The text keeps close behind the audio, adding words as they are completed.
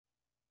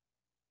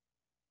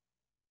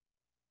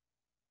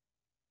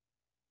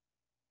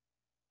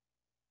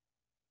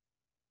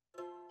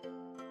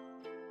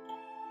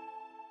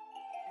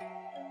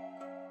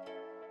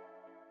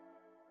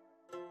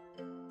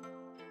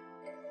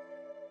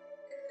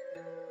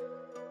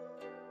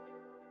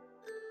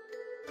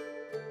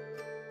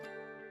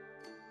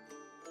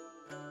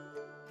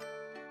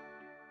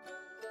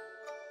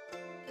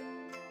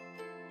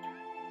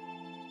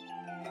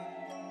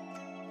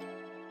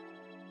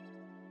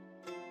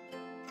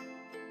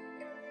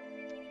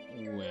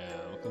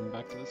Welcome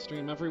back to the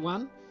stream,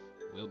 everyone.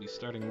 We'll be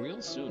starting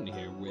real soon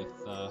here with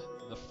the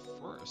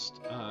first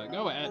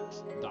go at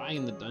Die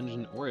in the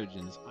Dungeon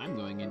Origins. I'm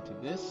going into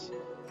this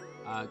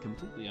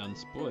completely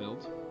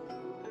unspoiled.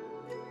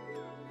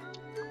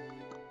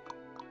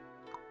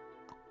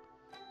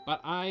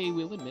 But I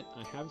will admit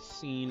I have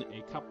seen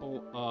a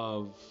couple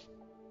of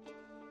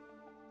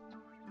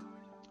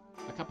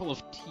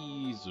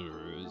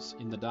teasers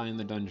in the Die in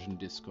the Dungeon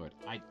Discord.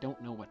 I don't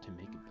know what to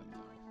make of them, though.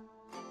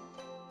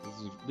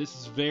 This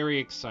is very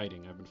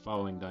exciting. I've been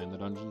following Die in the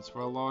Dungeons for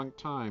a long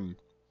time.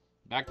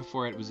 Back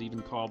before it was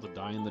even called the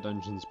Die in the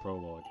Dungeons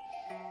Prologue.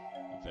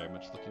 I'm very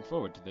much looking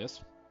forward to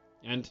this.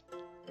 And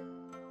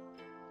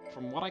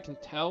from what I can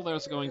tell,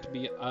 there's going to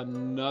be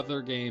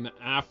another game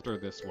after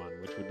this one,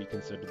 which would be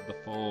considered the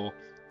full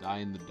Die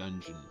in the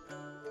Dungeon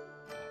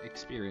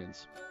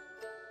experience.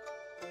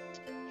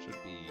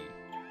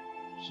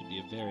 Should be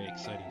a very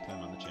exciting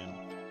time on the channel.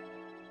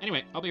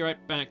 Anyway, I'll be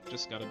right back.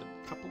 Just got a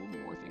couple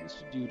more things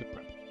to do to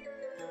prep.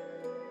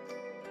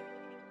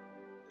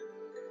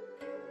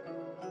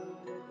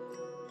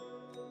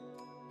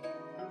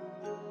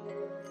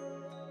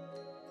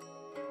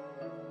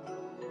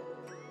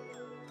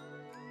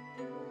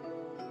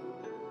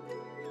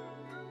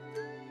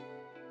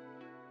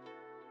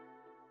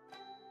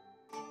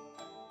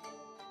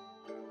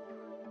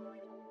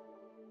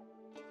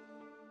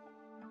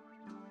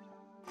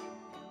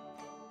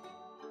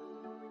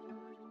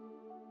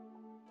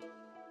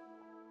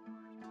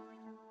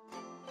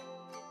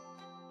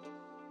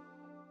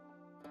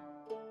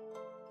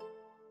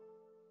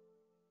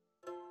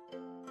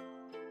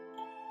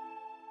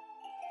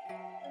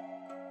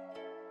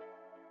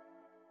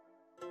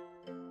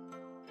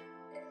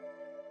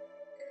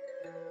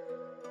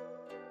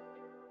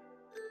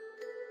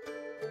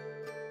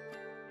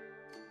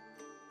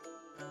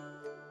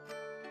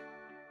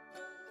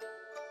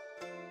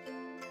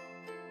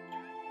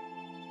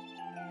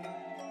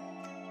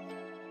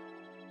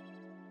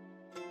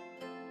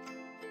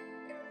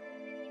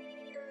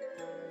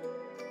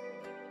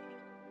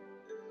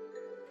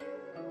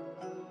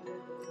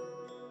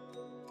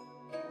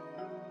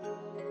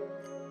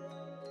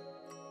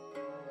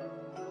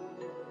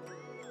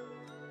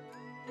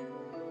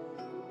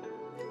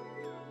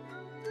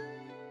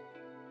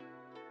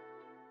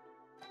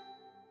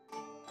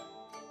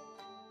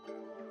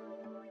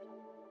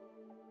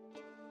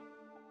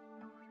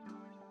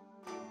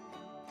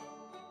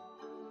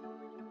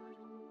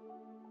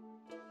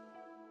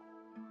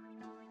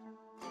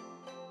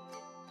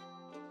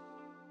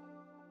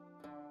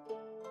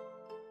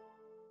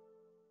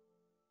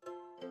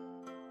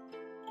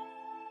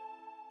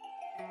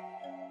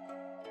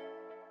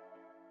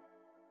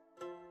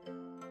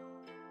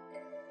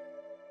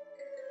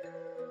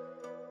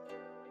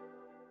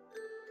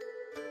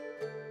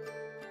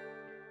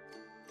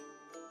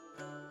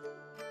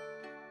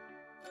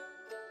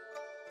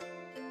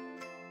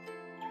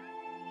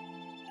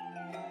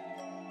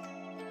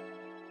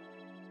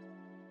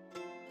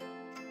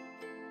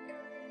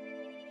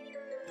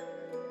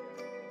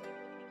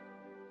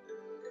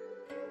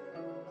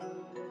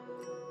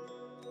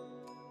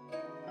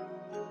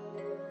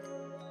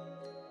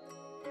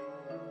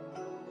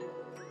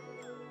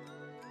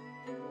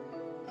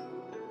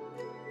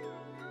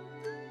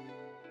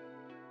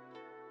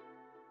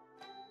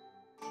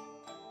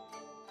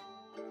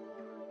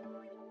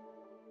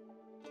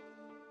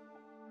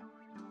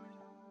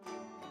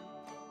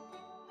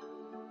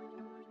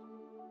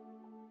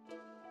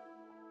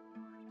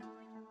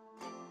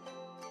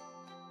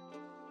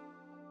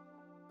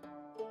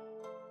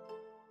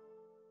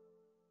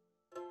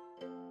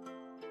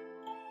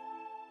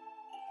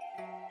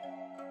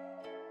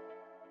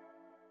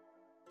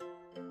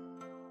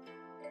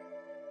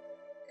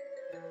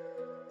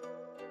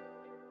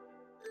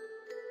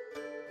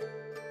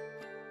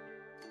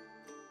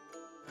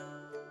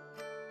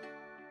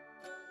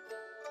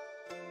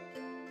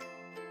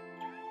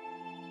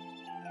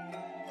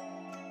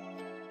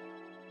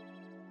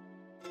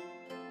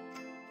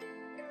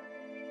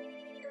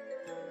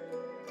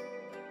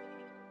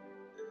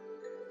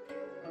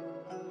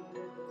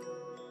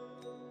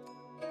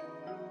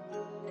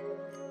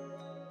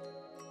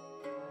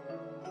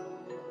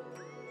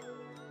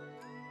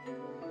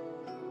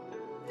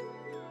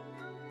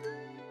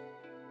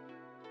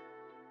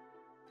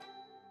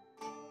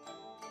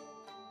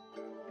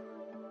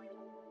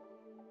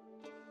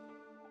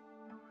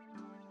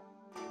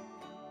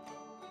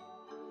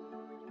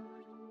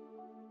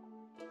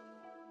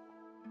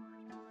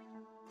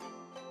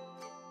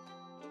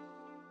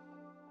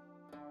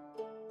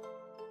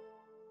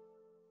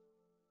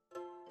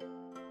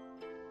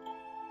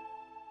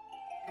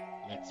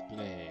 Let's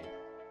play.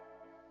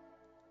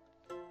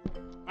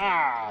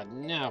 Ah,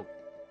 no.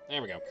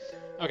 There we go.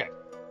 Okay.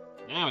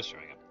 Now it's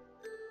showing up.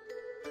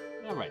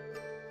 Alright.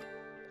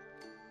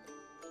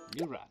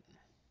 New run.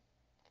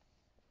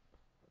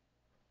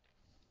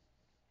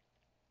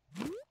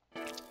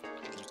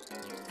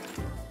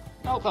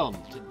 Welcome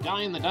to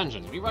Die in the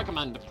Dungeon. We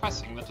recommend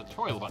pressing the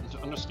tutorial button to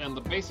understand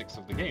the basics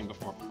of the game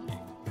before playing.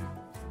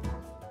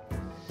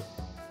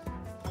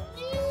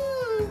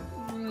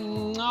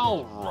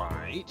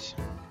 Alright.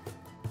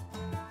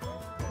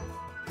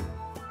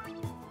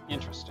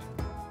 Interesting.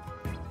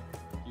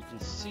 You can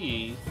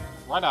see,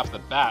 right off the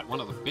bat,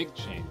 one of the big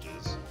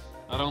changes.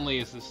 Not only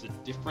is this a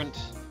different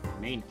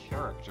main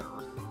character...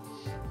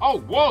 Oh,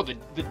 whoa!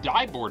 The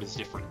die board is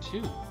different,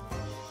 too.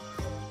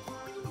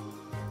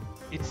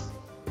 It's...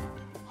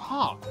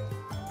 Huh.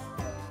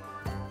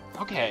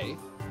 Okay.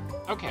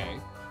 Okay.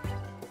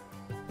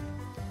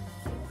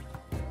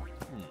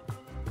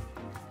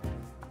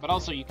 But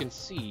also, you can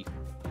see,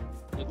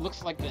 it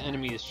looks like the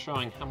enemy is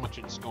showing how much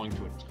it's going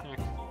to attack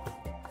for.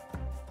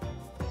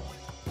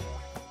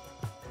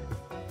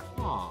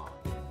 Huh.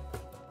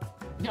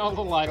 No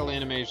little idle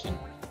animation.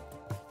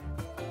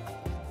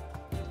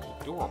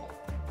 Adorable.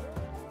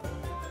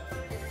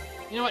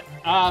 You know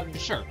what?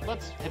 Sure.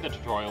 Let's hit the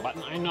tutorial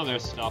button. I know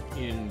there's stuff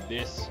in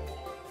this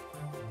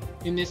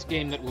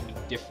game that will be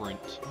different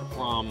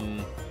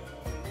from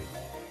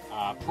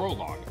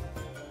Prologue.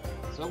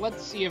 So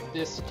let's see if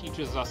this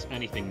teaches us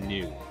anything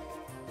new.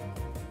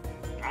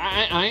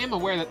 I am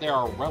aware that there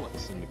are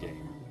relics in the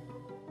game,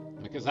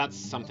 because that's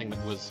something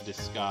that was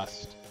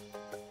discussed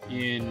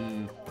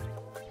in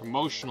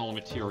promotional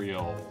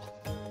material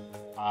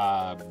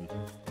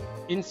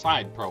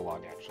inside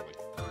Prologue, actually.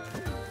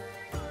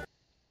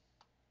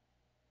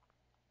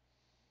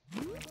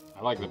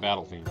 I like the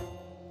battle theme.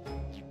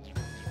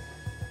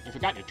 You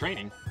forgot your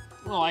training?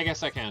 Well, I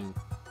guess I can...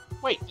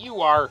 Wait,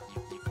 you are...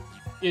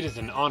 It is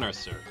an honor,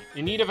 sir.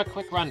 In need of a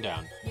quick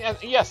rundown.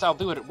 Yes, I'll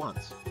do it at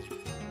once.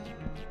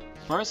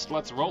 First,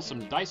 let's roll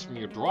some dice from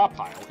your draw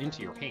pile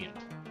into your hand.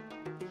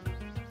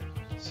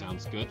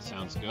 Sounds good,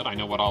 sounds good. I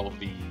know what all of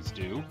these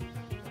do.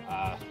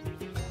 At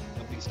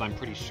least I'm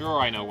pretty sure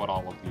I know what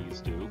all of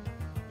these do.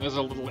 There's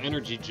a little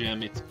energy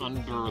gem. It's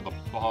under the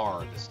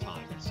bar this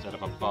time, instead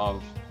of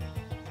above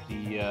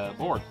the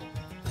board.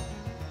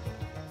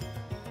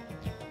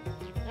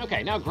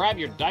 Okay, now grab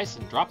your dice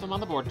and drop them on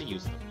the board to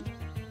use them.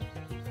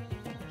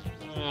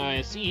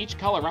 See, each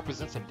color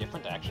represents a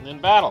different action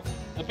in battle.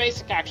 The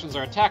basic actions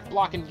are attack,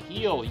 block, and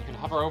heal. You can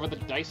hover over the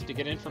dice to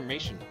get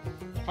information.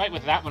 Fight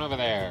with that one over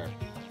there.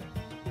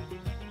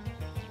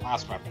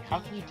 Glass property. How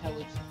can you tell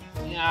it's...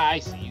 Yeah, I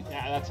see.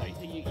 Yeah, that's how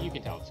you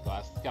can tell it's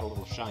glass. It's got a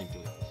little shine to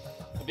it.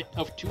 A bit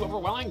of too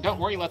overwhelming? Don't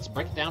worry, let's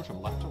break it down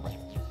from left to right.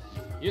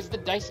 Here's the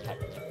dice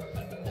type.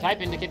 The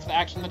type indicates the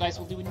action the dice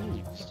will do when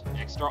used.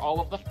 Next are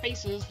all of the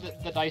faces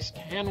that the dice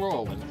can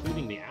roll,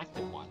 including the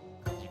active one.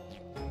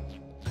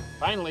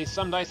 Finally,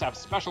 some dice have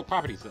special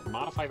properties that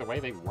modify the way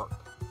they work.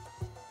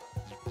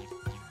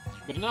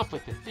 But enough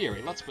with the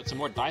theory, let's put some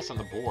more dice on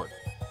the board.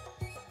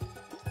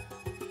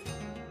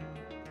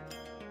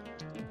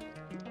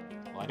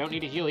 Well, I don't need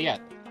to heal yet.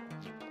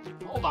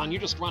 Hold on, you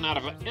just run out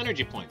of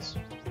energy points.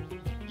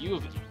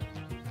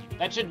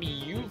 That should be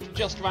you've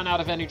just run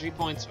out of energy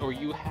points, or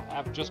you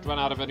have just run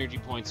out of energy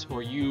points,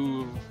 or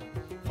you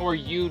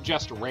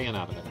just ran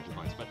out of energy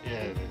points. But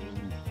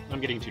I'm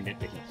getting too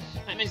nitpicky.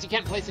 That means you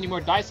can't place any more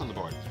dice on the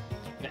board.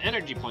 The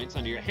energy points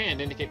under your hand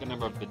indicate the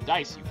number of the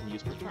dice you can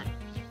use per turn.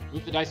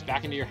 Move the dice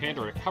back into your hand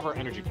to recover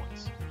energy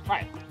points.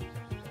 Try it.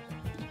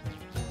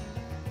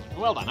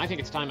 Well done, I think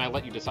it's time I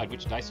let you decide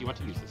which dice you want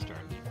to use this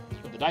turn.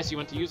 Put the dice you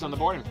want to use on the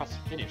board and press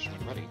finish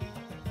when ready.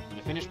 When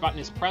the finish button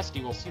is pressed,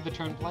 you will see the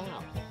turn play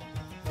out.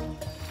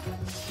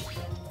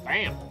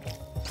 Bam!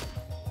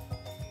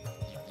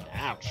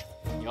 Ouch.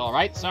 You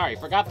alright? Sorry,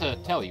 forgot to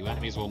tell you,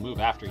 enemies will move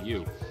after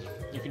you.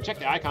 You can check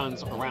the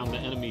icons around the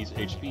enemy's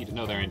HP to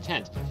know their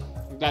intent.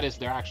 That is,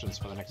 their actions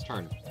for the next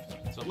turn.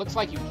 So it looks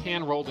like you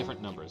can roll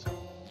different numbers.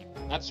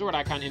 That sword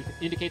icon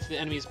indicates the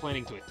enemy is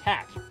planning to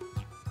attack.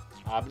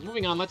 But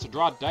moving on, let's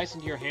draw dice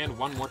into your hand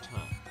one more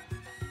time.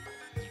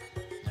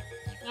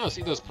 Oh,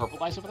 see those purple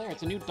dice over there?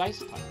 It's a new dice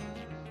type.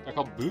 They're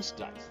called boost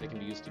dice. They can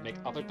be used to make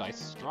other dice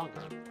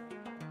stronger.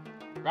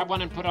 Grab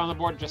one and put it on the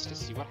board just to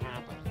see what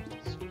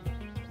happens.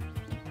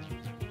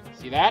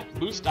 See that?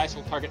 Boost dice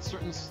will target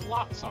certain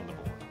slots on the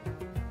board.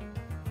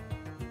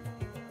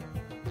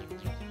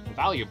 The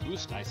value of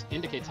boost dice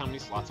indicates how many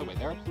slots away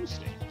they are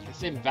boosting. The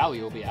same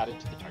value will be added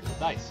to the target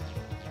dice.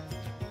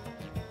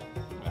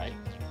 Right?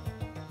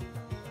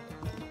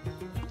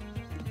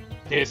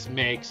 This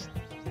makes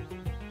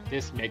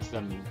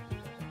them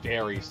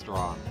very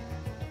strong.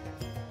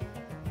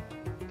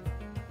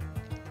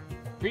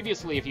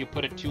 Previously, if you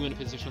put a 2 in a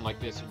position like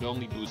this, it would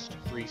only boost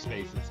 3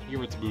 spaces.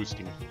 Here it's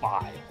boosting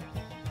 5.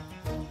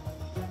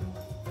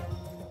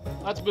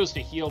 Let's boost a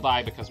heal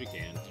die because we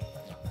can.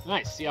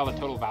 Nice, see how the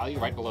total value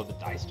right below the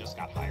dice just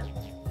got higher?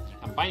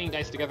 Combining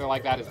dice together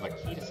like that is the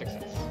key to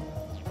success.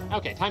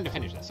 Okay, time to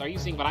finish this. Are you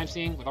seeing what I'm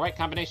seeing? With the right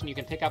combination, you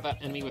can take out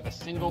that enemy with a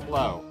single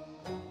blow.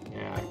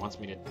 Yeah, it wants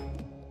me to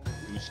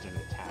boost an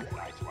attack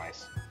die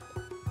twice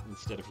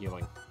instead of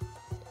healing.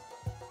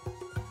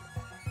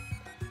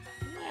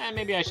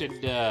 Maybe I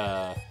should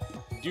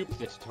dupe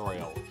the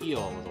tutorial,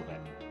 heal a little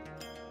bit.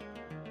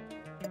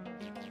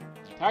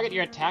 Target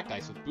your attack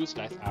dice with boost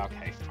dice.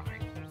 Okay,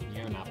 fine.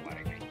 You're not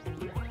letting me.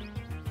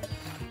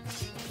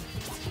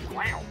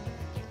 Wow!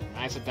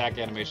 Nice attack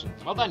animation.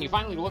 Well done, you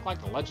finally look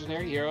like the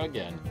legendary hero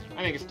again.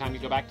 I think it's time you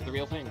go back to the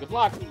real thing. Good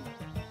luck!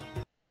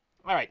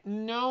 Alright,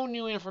 no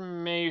new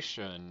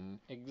information.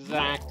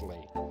 Exactly.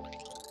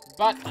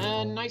 But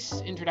a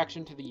nice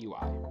introduction to the UI.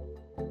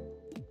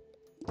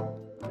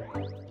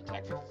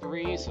 Attack for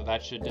 3, so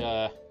that should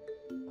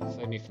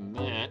save me from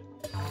that.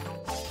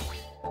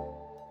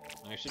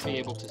 I should be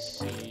able to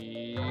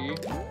see...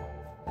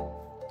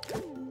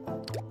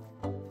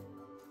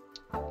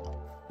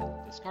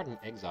 Discard an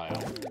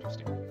exile.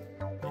 Interesting.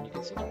 And you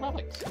can see the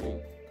relics,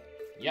 too.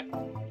 Yep.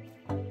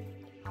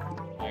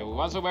 I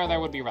was aware there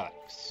would be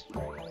relics.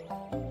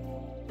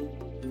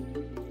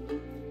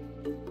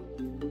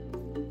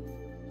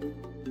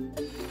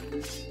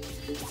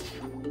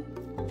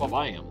 Well,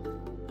 I am.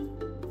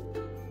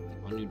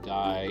 One new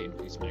die,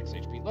 increase max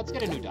HP. Let's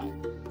get a new die.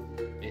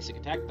 Basic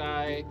attack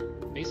die,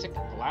 basic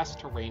glass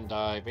terrain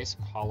die,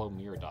 basic hollow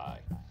mirror die.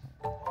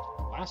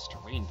 Glass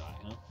terrain die,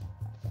 huh?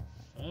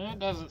 That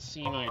doesn't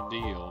seem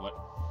ideal, but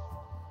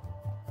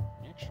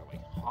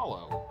actually,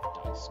 hollow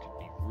dice could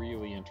be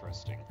really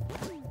interesting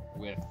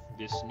with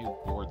this new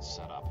board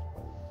setup.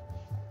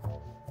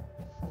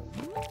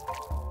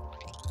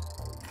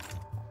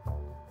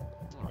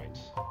 Alright.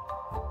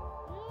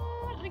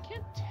 I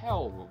can't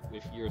tell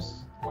if you're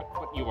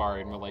what you are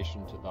in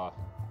relation to the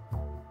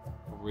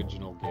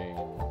original game.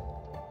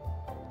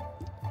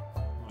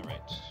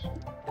 Alright.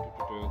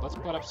 Let's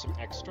put up some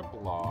extra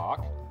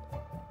block.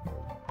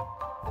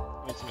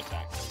 And some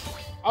attack.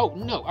 Oh,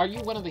 no! Are you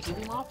one of the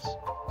Heliomorphs?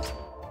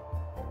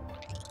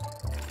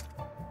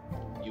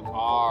 You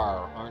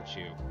are, aren't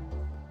you?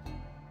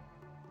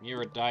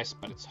 Mirror dice,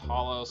 but it's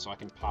hollow, so I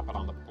can pop it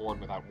on the board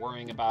without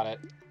worrying about it.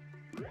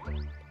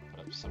 Put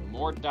up some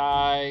more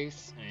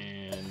dice,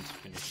 and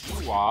finish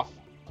you off.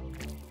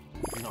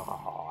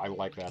 Oh, I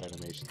like that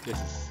animation. This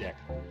is sick.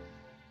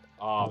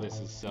 Oh, this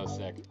is so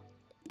sick.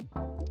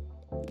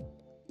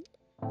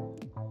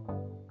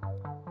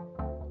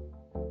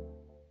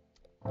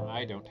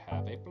 I don't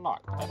have a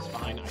block, but that's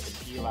fine. I can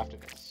heal after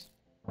this.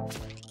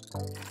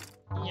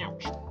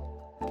 Ouch.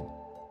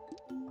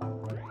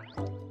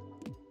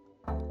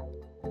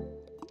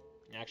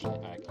 Actually,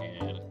 I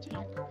can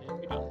attack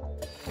and be done.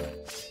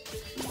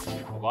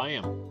 Well, I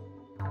am.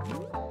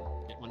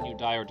 Get one new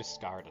die or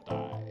discard a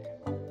die.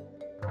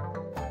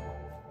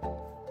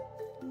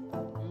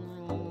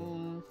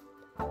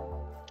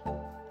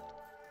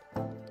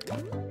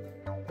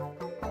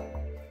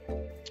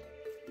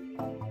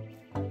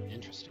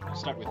 Interesting. We'll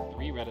start with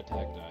 3 red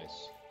attack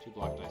dice, 2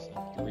 block dice,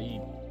 and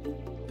 3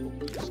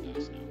 boost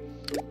dice now.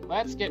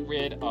 Let's get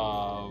rid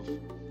of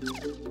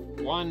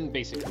 1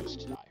 basic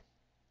boost die.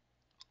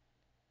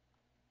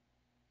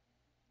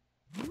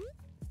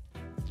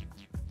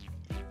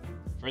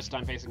 First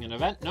time facing an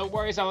event? No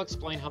worries, I'll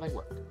explain how they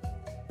work.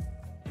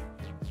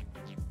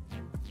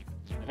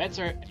 Events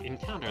are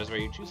encounters where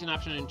you choose an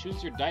option and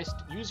use your dice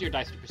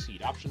to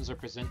proceed. Options are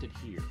presented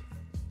here.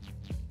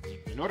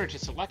 In order to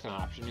select an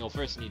option, you'll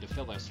first need to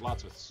fill their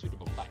slots with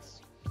suitable dice.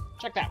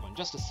 Check that one,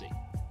 just to see.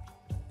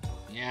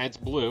 Yeah, it's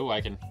blue.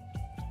 I can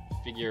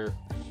figure...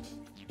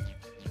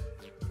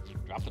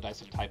 Drop the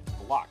dice of type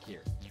block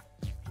here.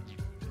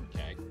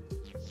 Okay.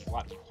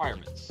 Slot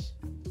requirements.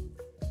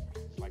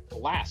 Like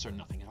glass or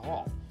nothing at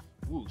all.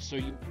 Ooh, so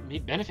you may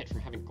benefit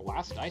from having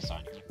glass dice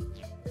on you.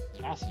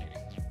 Fascinating.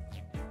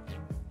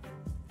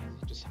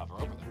 Just hover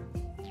over them.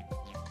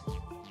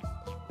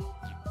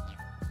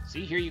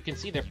 See, here you can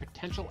see their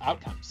potential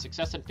outcomes,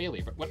 success and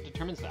failure, but what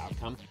determines the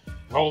outcome?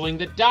 Rolling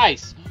the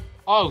dice!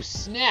 Oh,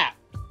 snap!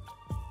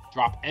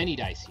 Drop any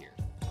dice here.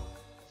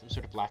 Some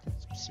sort of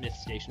blacksmith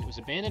station. It was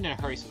abandoned in a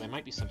hurry, so there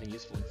might be something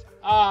useful inside.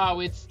 Oh,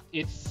 it's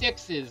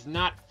 6s,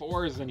 not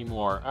 4s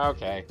anymore.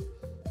 Okay.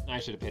 I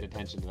should have paid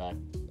attention to that.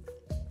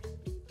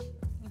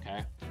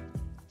 Okay.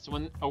 So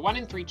when a 1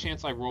 in 3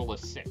 chance I roll a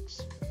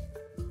 6.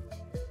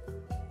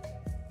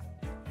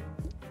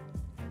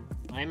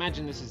 I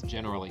imagine this is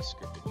generally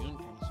scripted. You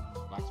don't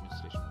blacksmith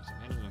station was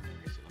abandoned in a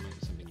hurry, so there might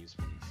be something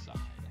useful inside.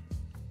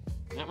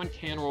 And that one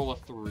can roll a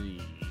 3.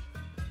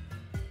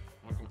 That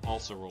one can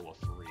also roll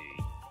a 3.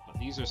 But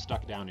these are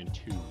stuck down in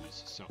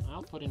 2s, so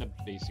I'll put in a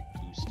basic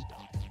boost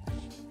die.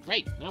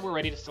 Great, now we're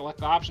ready to select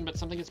the option, but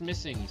something is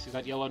missing. You see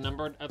that yellow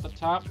number at the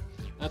top?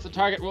 That's the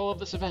target roll of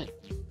this event.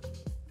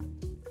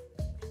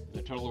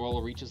 The total roll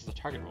reaches the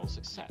target roll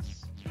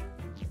success.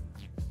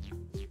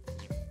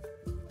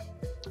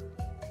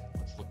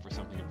 Let's look for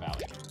something of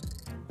value.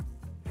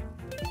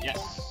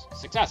 Yes,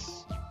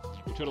 success!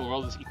 Your total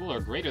roll is equal or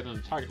greater than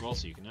the target roll,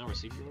 so you can now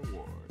receive your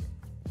reward.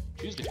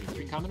 Choose between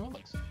 3 common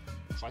relics.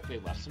 Looks like they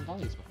left some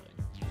values behind.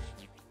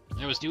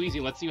 That was too easy.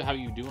 Let's see how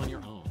you do on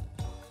your own.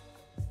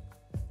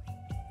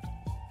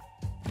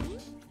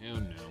 Oh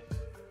no.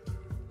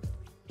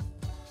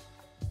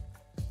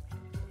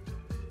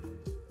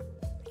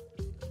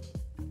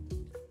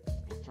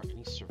 Look for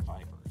any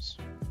survivors.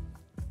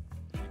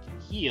 I can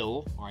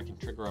heal, or I can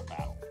trigger a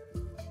battle.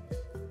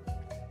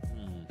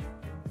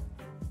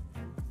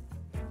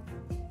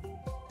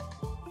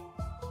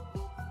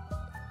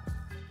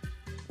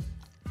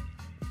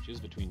 Choose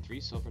between 3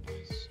 silver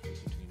dice. Choose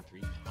between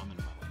 3 common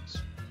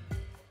relics.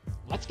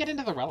 Let's get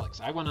into the relics.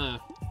 I wanna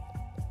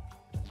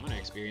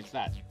experience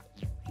that.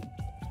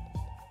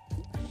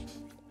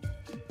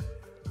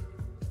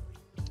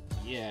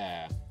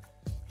 Yeah.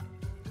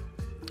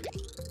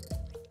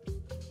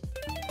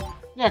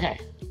 Okay.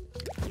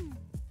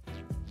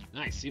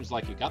 Nice, seems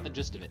like you got the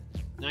gist of it.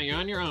 Now you're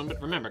on your own, but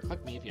remember,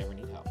 click me if you ever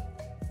need help.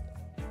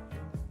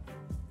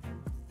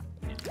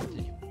 And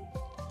continue.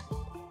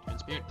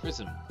 Transparent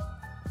prism.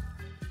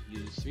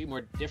 Use 3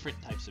 more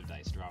different types of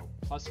dice. Draw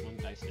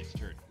 +1 dice next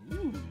turn.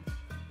 Ooh.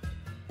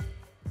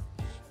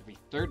 Every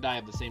third die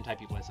of the same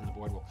type you place on the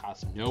board will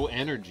cost no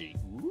energy.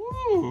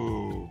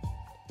 Ooh.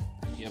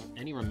 If you have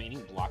any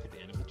remaining block at the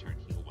end of the turn,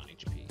 heal 1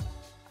 HP.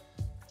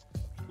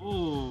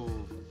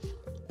 Ooh.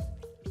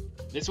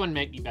 This one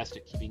might be best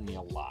at keeping me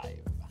alive.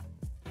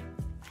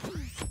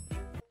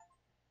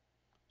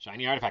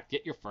 Shiny artifact.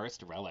 Get your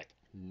first relic.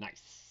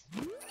 Nice.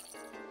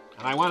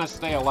 And I want to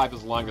stay alive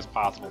as long as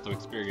possible to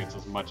experience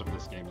as much of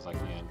this game as I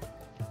can.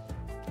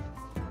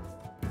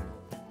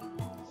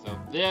 So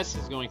this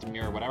is going to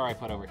mirror whatever I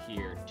put over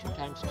here. 2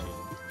 times 2.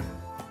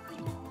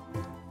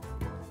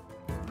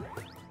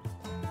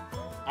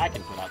 I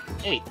can put up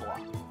 8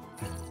 blocks.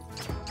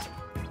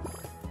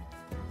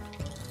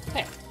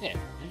 There.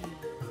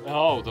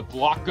 Oh, the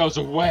block goes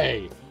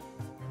away!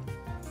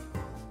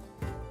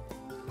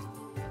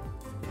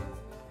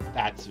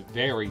 That's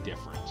very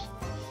different.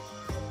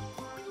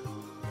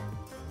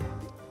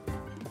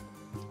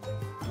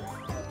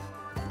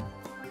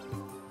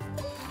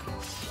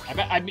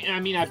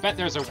 I bet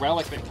there's a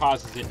relic that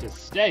causes it to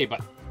stay,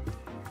 but...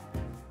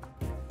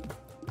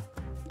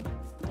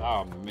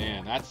 Oh,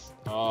 man, that's...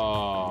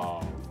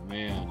 Oh,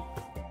 man.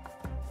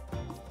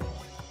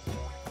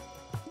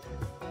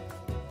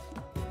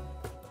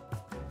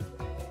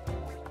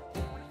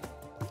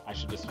 I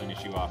should just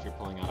finish you off. You're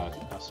pulling out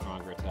a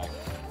stronger attack.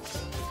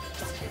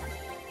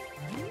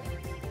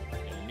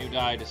 Get a new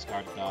die,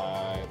 discard a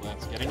die.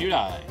 Let's get a new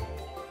die.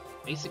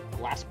 Basic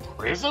glass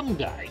prism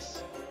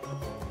dice.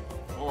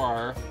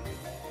 Or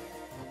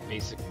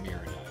basic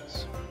mirror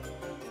dice.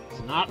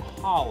 It's not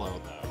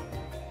hollow, though.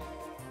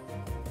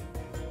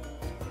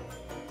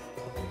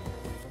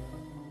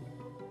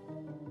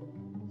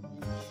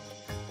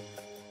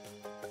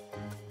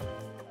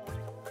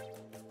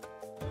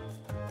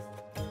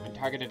 When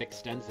targeted,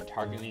 extends the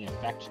targeting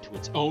effect to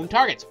its own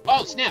targets.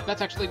 Oh, snap!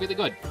 That's actually really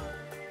good.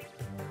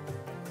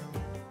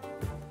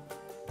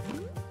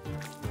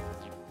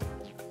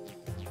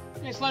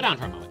 Hey, slow down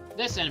for a moment.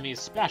 This enemy is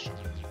special.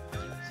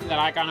 See that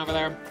icon over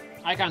there?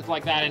 Icons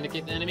like that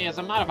indicate the enemy has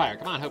a modifier.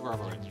 Come on, hover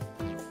over it.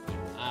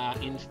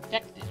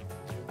 Infected.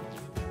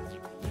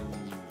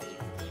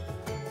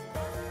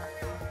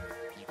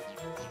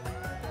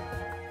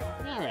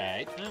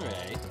 Alright.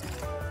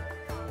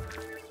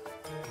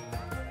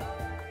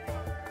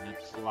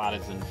 That slot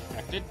is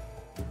infected.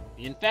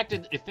 The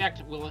infected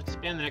effect will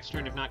expand the next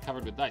turn if not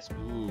covered with dice.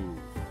 Ooh.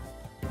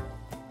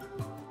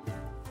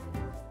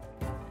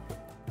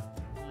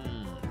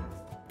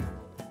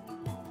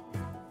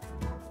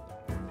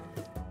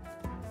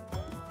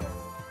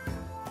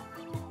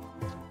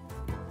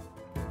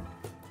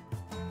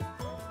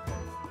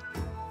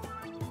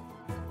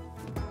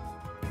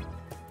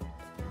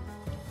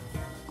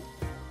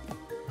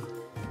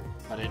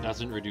 But it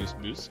doesn't reduce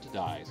boost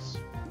dice.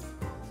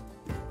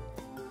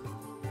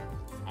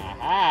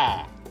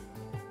 Aha!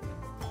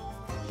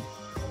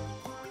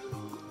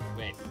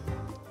 Wait.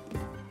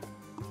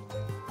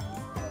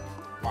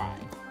 Why?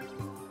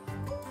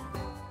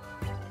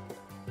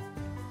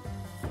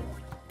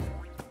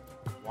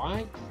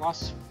 Why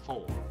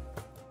 +4?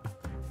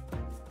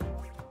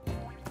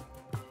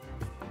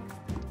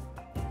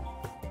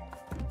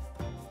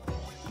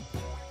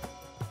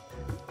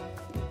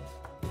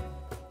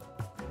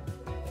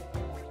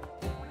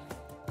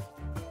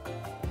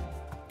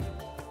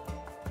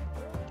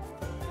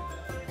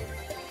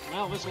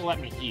 Well, this will let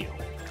me heal.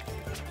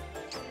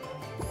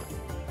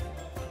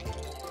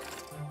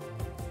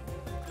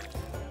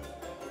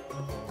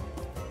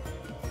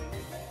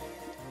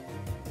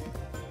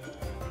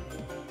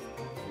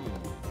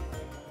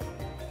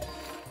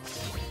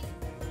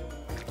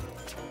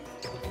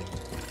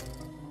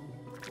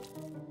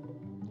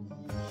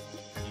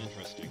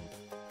 Interesting.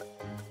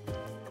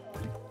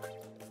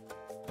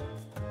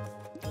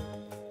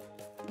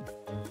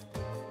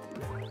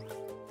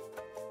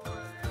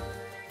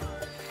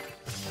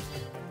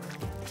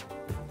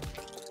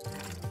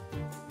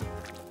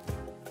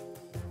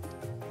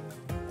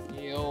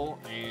 Heal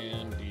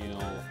and deal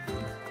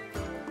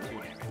 2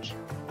 damage.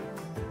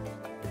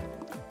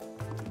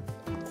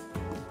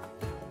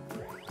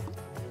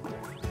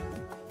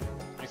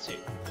 I see.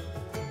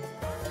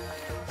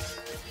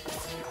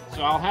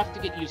 So I'll have to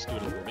get used to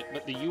it a little bit,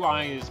 but the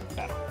UI is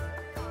better.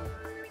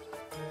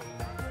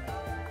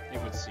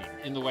 It would seem,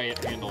 in the way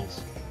it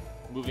handles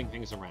moving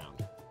things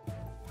around.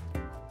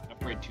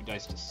 Upgrade 2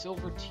 dice to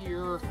silver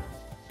tier.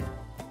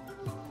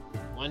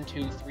 1,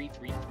 2, 3,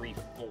 3, 3,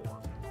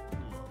 4.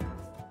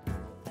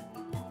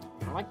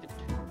 I like the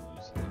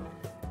 2s, though.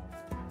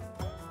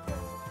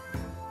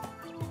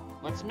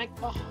 Let's make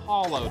the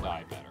hollow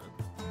die better.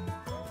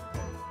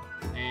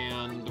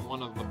 And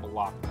one of the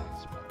block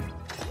dice better.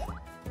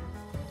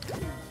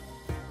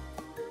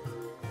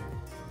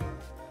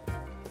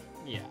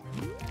 Yeah.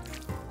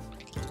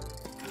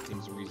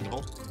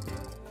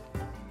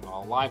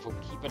 alive will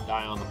keep a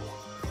die on the board.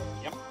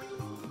 Yep.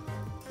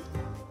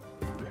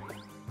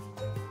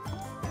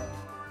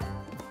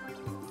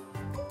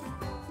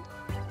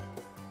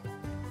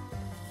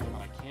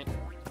 But I can't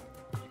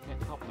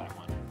help that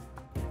one.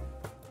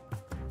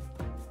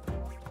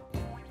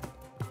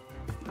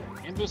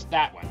 And boost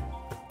that one.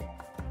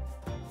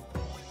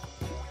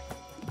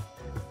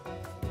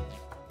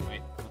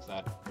 Wait, what's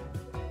that?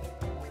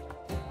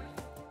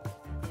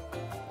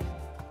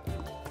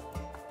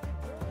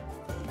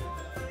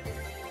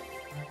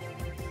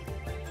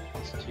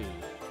 That's 2.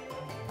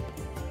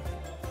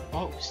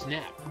 Oh,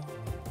 snap.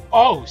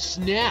 Oh,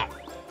 snap!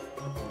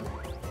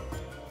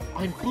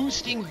 I'm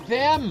boosting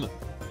them!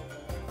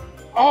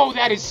 Oh,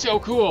 that is so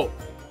cool!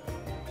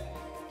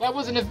 That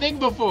wasn't a thing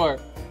before!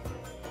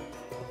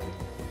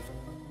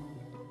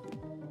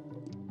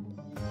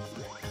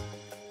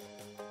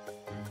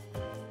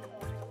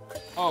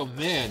 Oh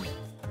man,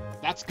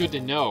 that's good to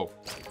know.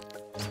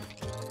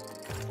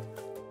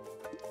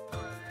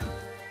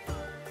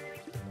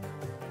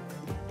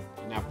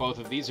 Now both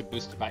of these are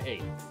boosted by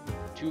 8.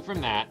 2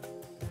 from that,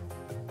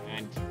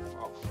 and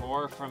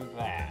 4 from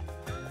that.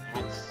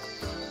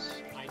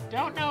 I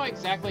don't know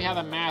exactly how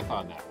the math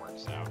on that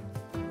works out,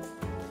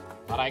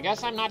 but I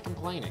guess I'm not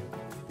complaining.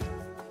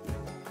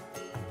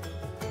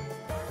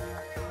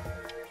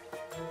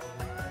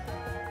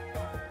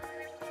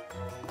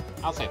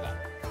 I'll save that.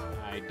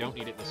 I don't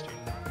need it this turn.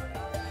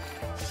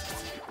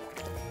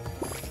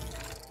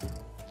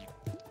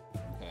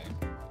 Okay.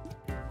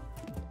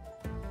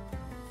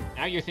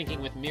 Now you're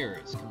thinking with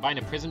mirrors. Combine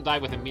a prism die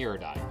with a mirror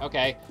die.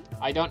 Okay,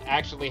 I don't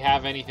actually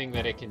have anything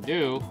that it can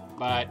do,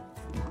 but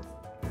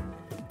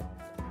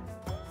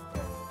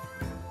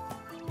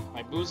if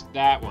I boost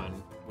that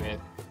one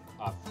with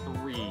a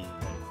 3,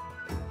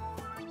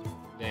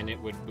 then it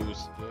would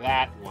boost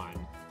that one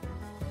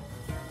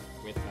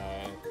with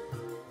a...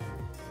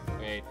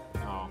 Wait,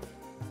 no.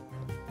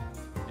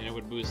 And it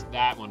would boost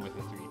that one with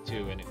a 3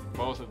 too, and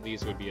both of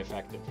these would be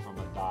affected from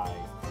a die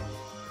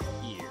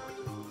here.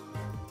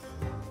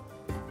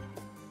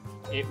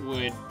 It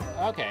would...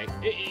 Okay.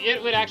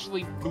 It would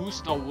actually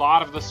boost a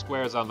lot of the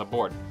squares on the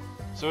board.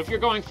 So if you're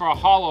going for a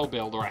hollow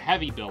build or a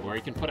heavy build where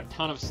you can put a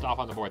ton of stuff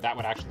on the board, that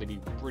would actually be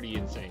pretty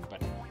insane.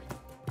 But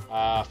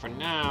for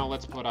now,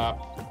 let's put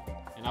up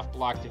enough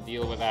block to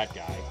deal with that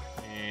guy.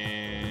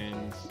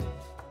 And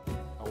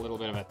a little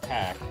bit of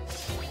attack.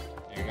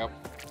 There you go.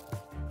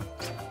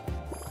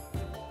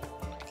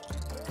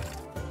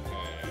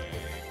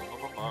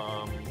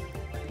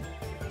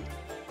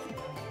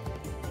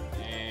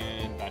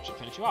 And that should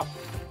finish you off.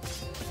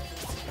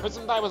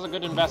 Prism die was a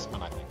good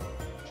investment, I think.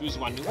 Choose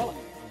one new relic.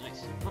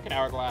 Nice. Crooked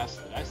hourglass.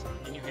 The dice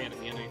in your hand at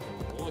the end of your turn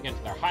will roll again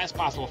to their highest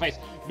possible face.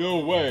 No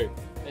way!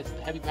 The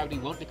heavy property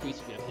won't decrease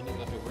if you have any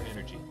leftover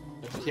energy.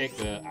 Let's take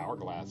the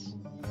hourglass.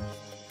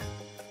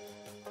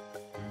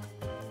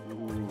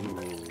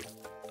 Ooh.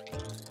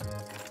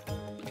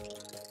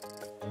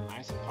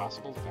 Highest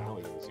possible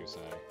values, you say?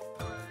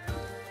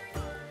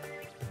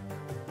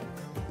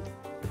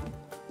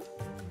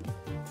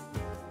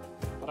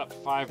 Put up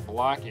 5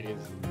 block, it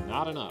is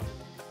not enough.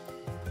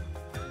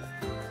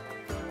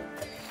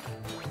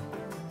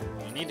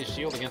 I need to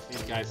shield against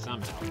these guys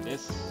somehow.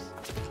 This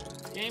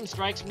game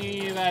strikes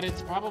me that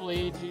it's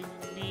probably to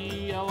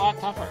be a lot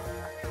tougher.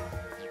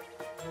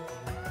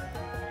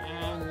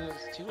 And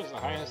this 2 is the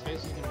highest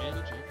face you can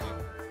manage. Okay.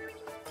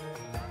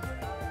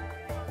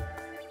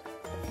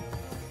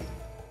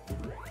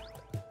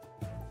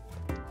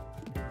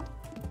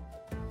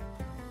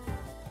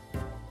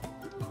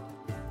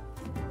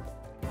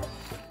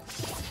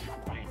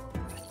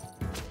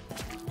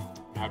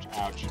 Ouch,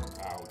 ouch,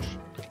 ouch.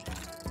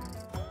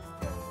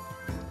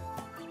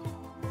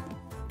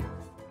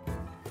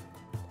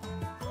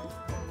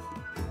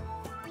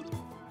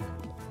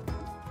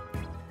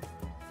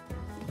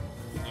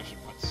 I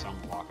should put some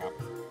block up.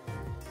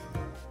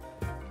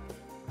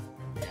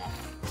 Yeah.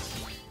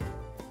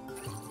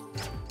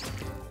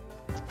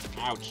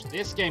 Ouch.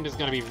 This game is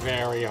gonna be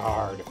very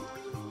hard.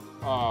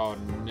 Oh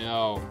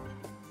no.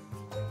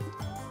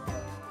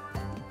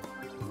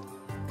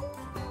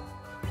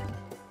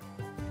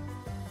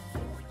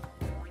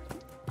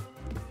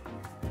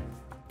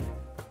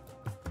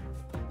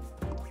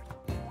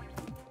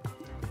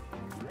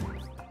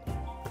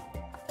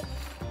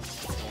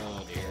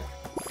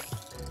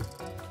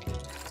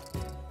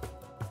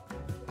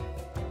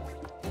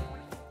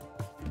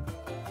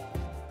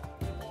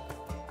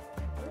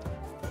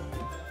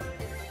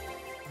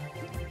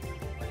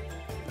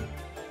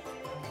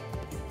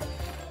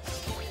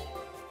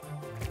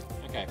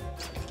 Okay,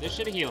 this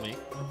should heal me.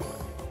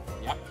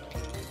 Yep.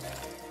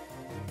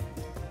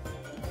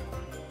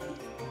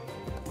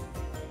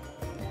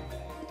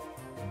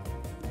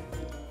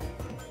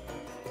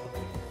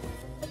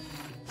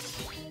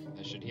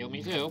 This should heal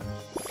me too.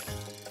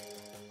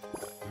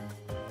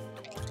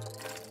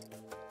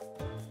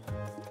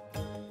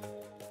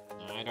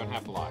 I don't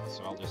have blocks,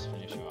 so I'll just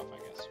finish you off, I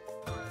guess.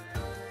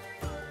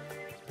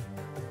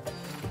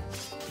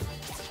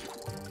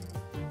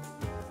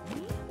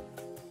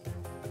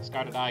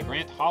 Discard a die,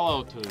 grant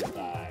hollow to the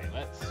die.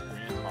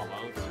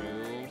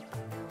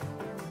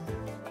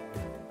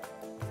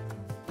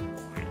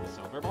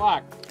 Another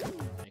block.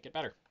 Make it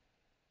better.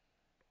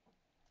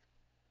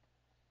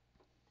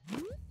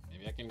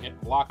 Maybe I can get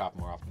block off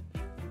more often.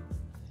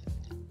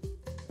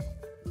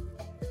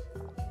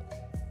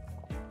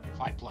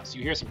 5+.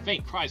 You hear some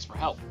faint cries for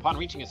help. Upon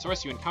reaching its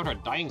source, you encounter a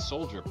dying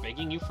soldier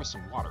begging you for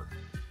some water.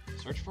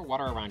 Search for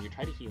water around you.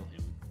 Try to heal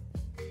him.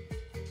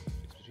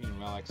 It's between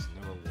relics,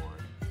 no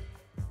reward.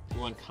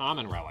 2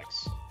 uncommon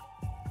relics.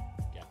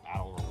 Get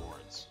battle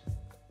rewards.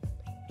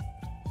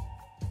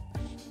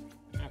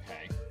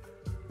 Okay.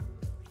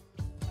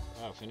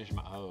 Oh, finish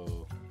my...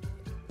 Oh.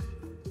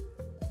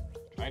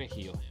 Try to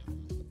heal him.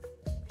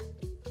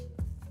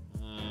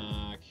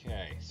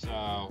 Okay,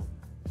 so...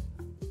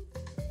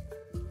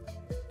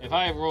 If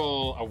I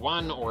roll a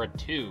 1 or a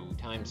 2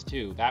 times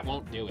 2, that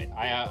won't do it.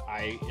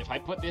 If I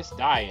put this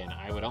die in,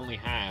 I would only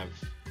have...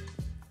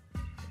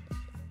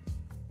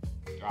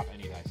 Drop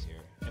any dice here.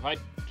 If I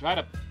try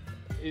to...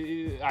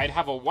 I'd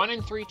have a 1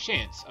 in 3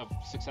 chance of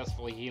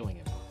successfully healing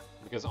him.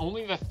 Because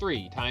only the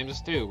 3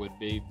 times 2 would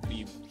be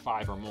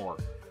 5 or more.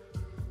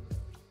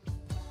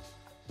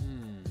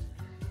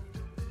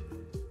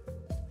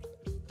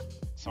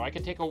 So I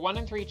could take a 1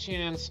 in 3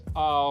 chance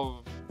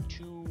of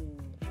 2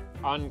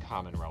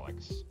 uncommon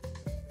relics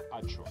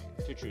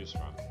to choose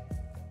from.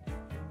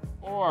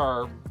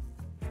 Or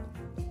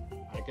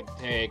I could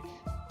take...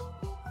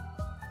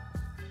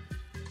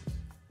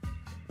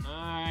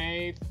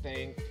 I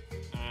think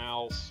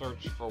I'll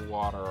search for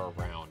water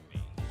around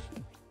me.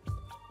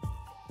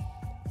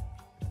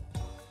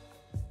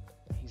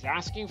 He's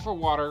asking for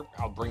water,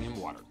 I'll bring him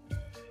water.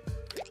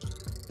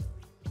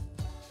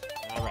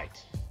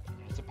 Alright,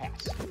 that's a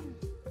pass.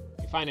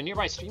 Find a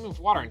nearby stream of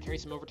water and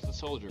carries him over to the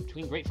soldier.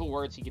 Between grateful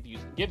words, he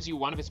gives you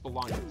one of his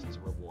belongings as a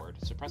reward.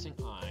 Suppressing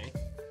eye.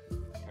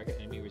 Target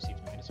enemy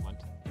receives -1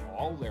 to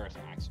all their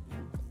attacks.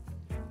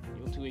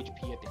 Heal 2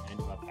 HP at the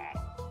end of a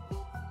battle.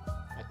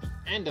 At the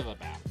end of a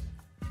battle.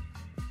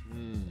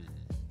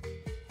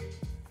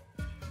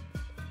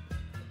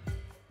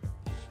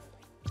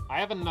 I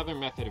have another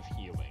method of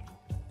healing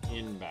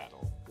in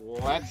battle.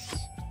 Let's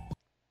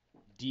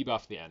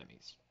debuff the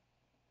enemies.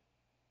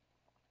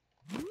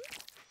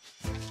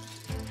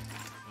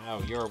 Oh,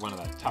 you're one of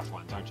the tough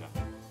ones, aren't you?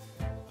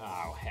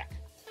 Oh, heck.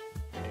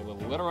 They will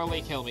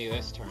literally kill me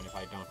this turn if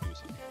I don't do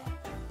something about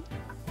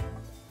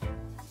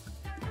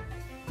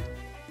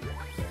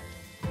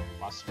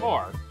it.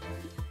 +4.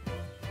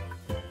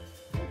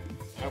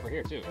 And over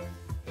here, too.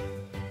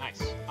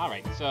 Nice.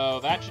 Alright, so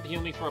that should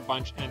heal me for a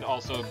bunch and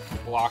also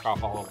block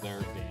off all of their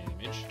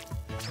damage.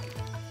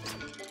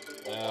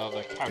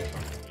 The couch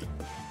won't kill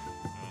me.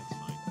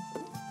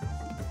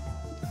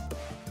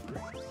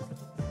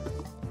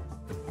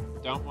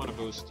 Don't want to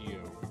boost you.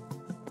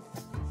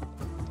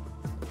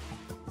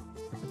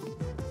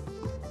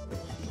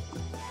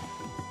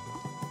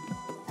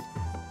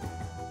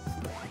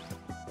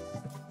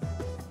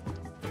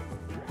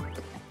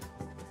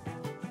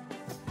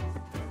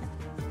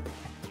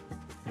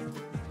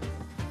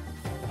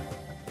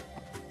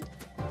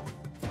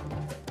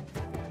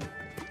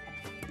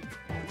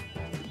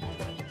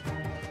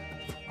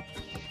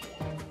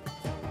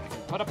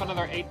 Put up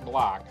another 8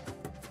 block.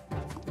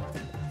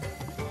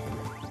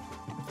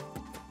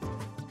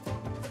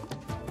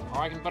 Or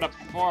I can put up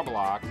 4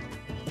 block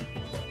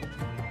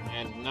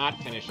and not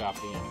finish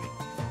off the enemy.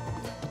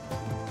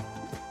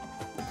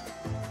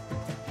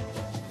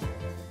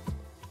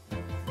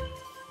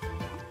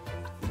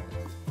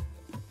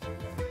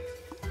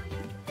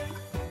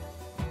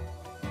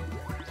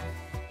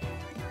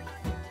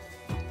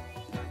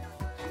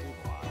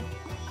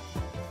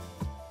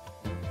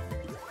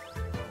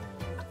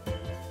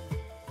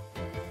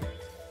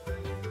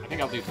 I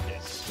think I'll do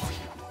this.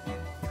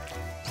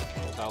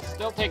 I'll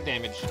still take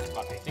damage,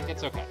 but I think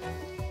it's okay.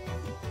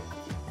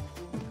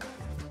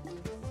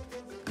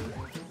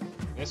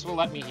 This will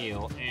let me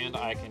heal, and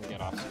I can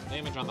get off some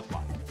damage on the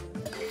fly.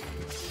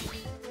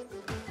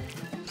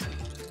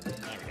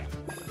 There we go.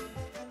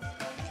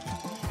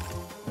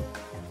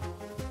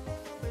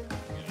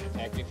 You're gonna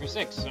attack me for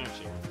 6,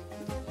 aren't you?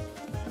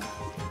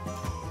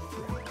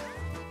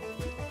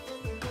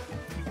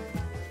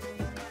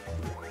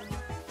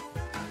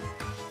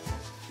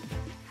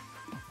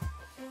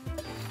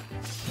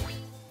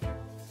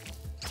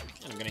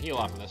 Heal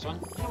off of this one.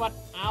 You know what?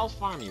 I'll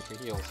farm you for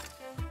heals.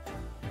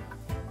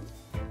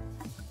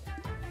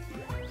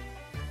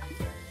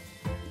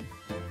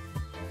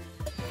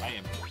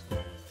 Bam.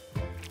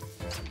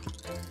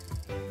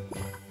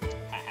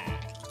 Haha.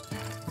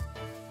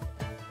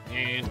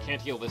 And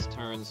can't heal this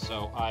turn,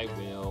 so I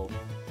will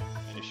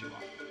finish you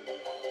off.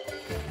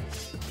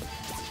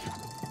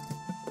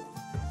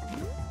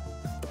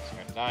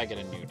 Scratch a die, get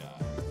a new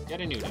die.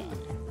 Get a new die.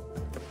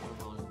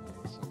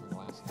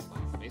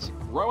 Basic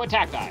grow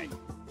attack die.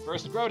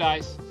 First grow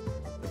dice.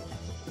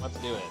 Let's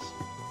do this.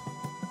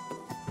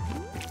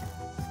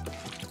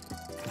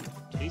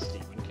 Tasty.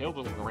 When killed,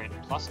 will grant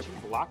 +2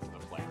 block to the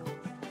player.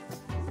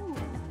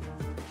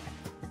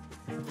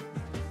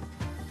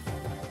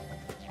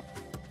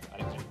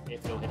 But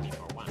it will hit me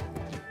for 1.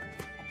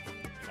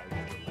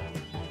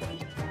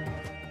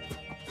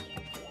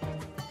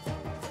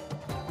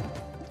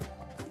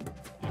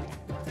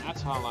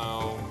 That's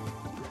hollow.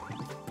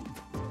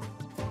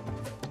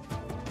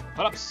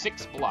 Put up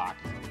 6 block.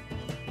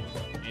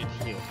 And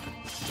heal.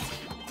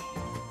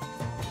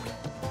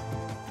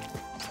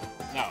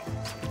 No,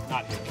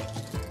 not heal me.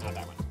 Not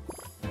that one.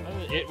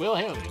 It will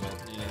heal me, but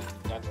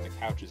that's what the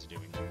couch is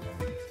doing.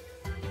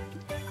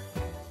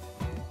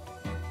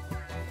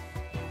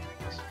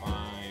 That's 5.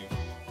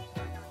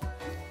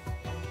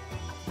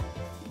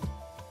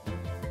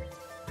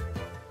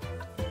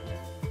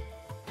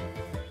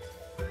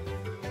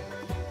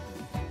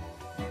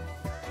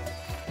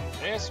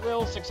 This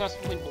will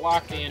successfully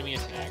block the enemy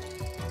attack.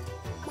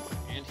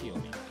 And heal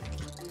me.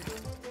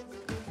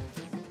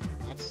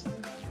 That's...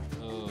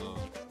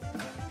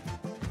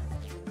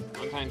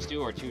 1 times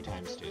 2 or 2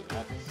 times 2?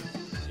 That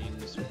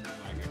seems like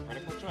a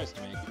critical choice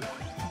to make. I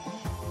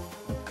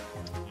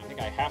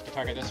think I have to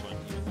target this one,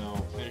 even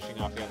though finishing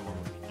off the other one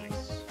would be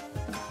nice.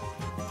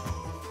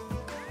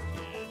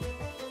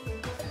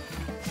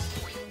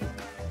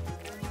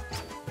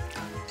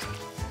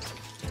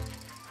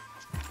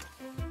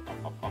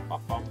 Bum, bum,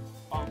 bum, bum, bum.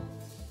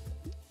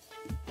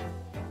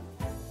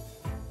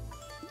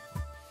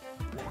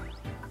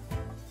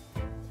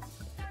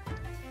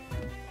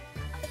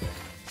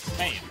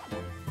 Bam!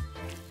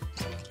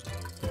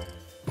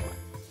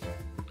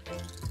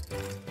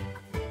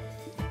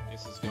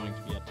 This is going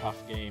to be a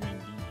tough game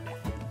indeed.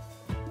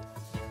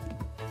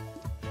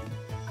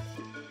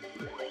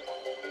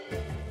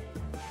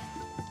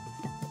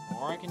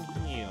 Or I can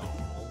heal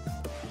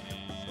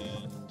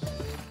and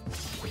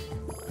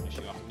finish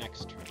you off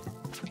next turn.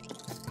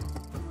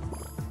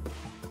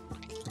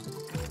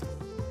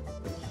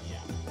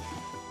 Yeah.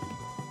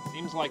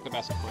 Seems like the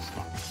best course of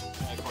action.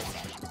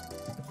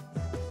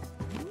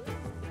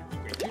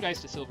 Upgrade 2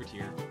 dice to Silver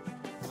Tier.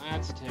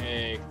 Let's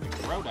take the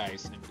Grow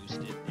dice and boost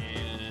it,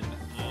 and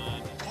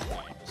that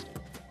die and boost it.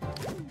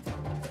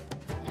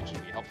 That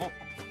should be helpful.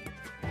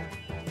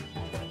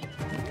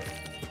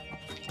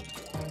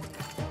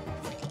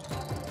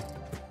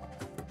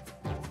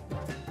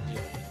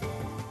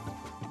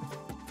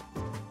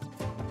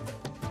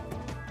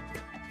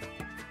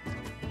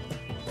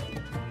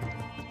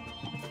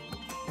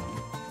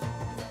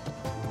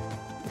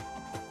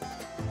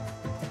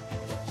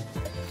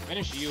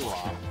 Finish you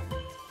off.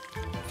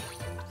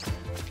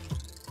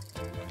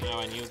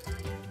 And you... Let's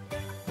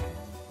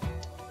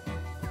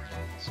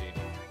see.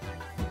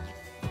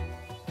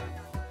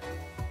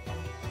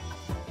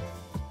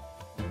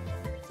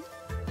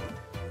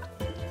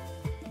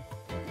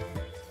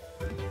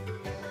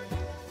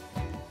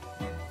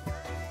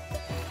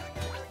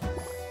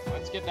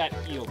 Let's get that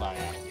heal die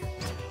out of here.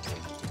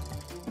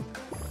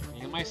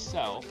 Heal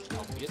myself,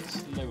 albeit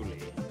slowly.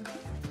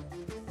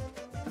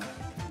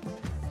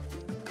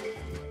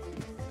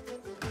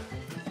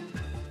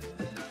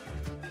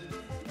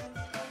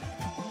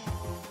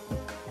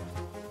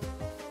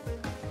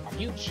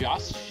 You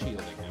just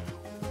shielding now.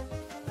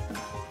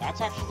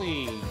 That's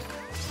actually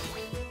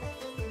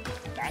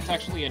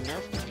a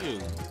nerf to you,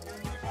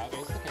 if that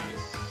is the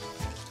case.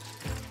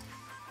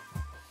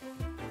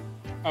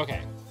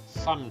 Okay,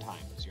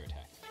 sometimes you're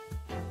attacking,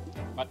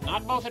 but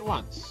not both at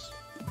once.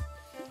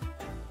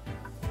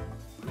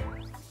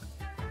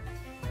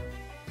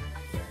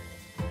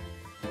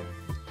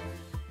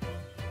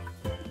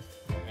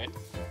 Right.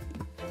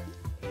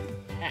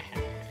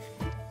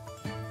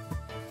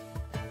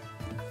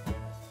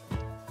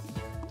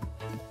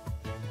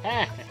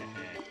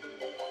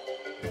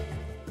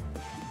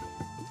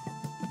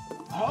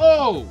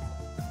 Oh!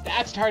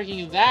 That's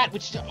targeting that,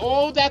 which...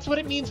 Oh, that's what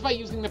it means by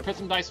using the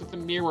Prism dice with the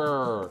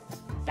mirror.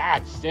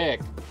 That's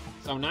sick.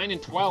 So 9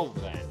 and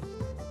 12, then.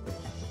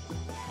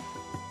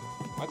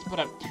 Let's put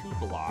up 2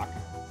 block.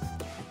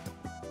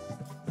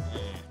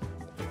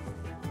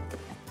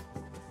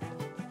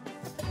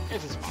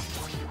 This is fun.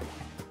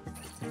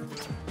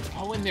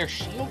 Oh, and their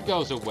shield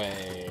goes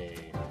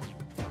away.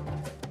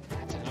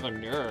 That's another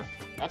nerf.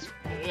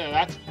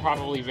 That's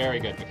probably very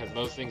good, because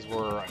those things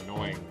were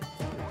annoying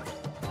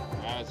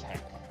as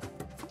heck.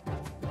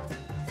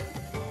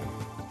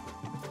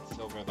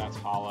 Silver, that's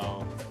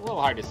hollow. A little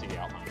hard to see the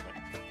outline, but...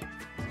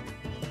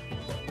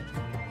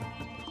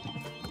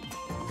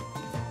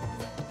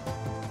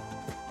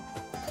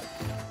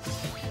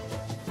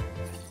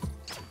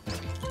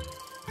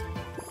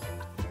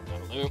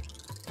 That'll do.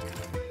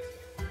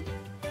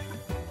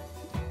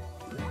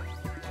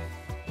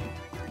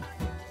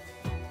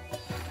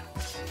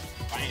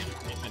 Bam!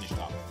 It finished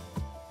off.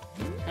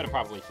 Could have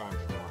probably farmed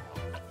for more health.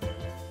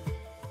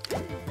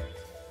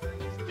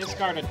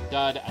 Discard a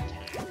dud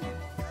attack.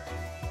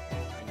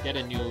 And get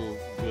a new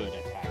good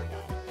attack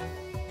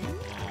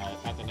die.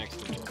 At the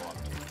next one.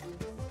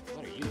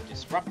 What are you?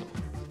 Disruptible.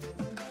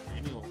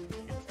 And you'll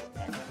cancel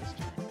attack this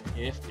turn.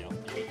 If dealt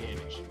any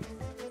damage.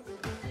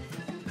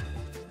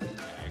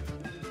 Okay.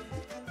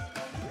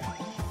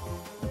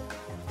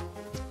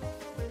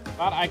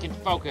 Thought I can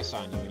focus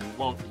on you and you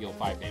won't deal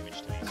 5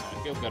 damage to me, so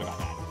I feel good about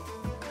that.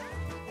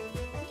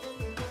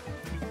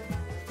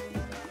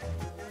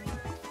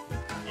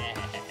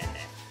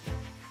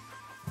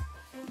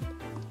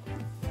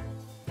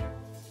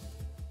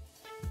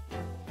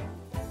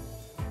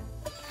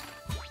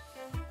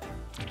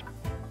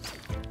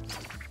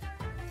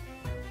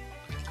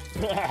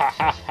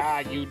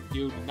 You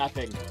do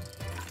nothing.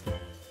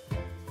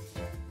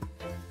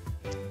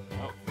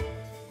 Oh.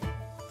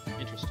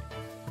 Interesting.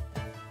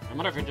 I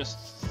wonder if it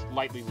just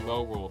slightly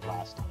low rolled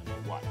last time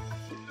or what.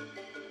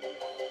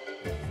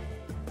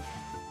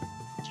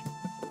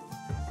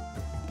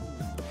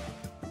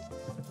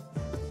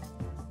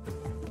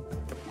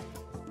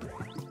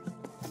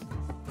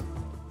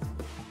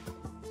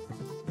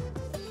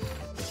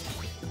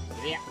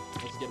 Yeah,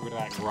 let's get rid of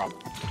that grub.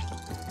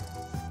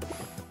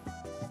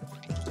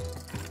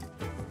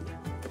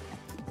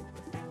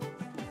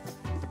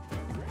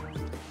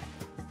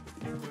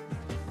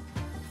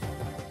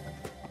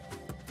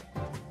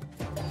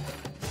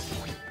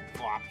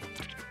 Flop.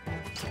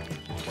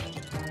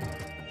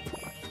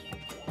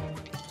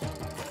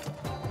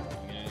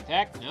 You gonna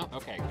attack? No?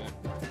 Okay, good.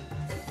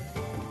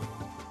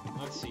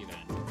 Let's see then.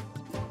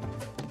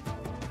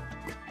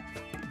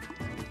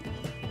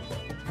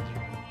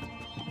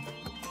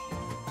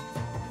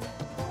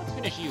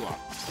 Finish you off.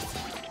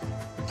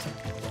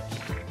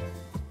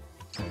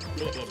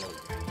 Okay.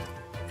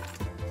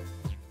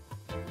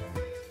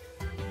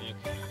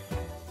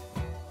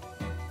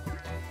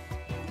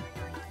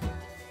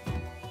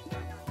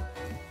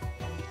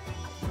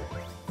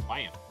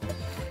 Bam.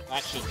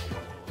 That should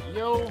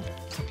yo.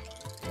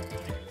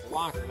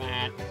 Block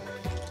that.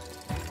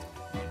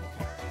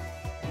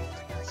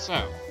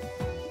 So,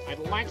 I'd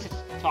like to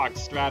talk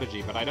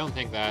strategy, but I don't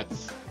think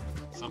that's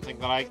something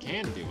that I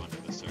can do under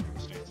the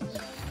circumstances.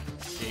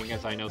 Seeing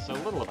as I know so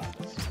little about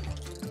this.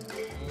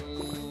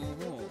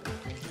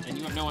 And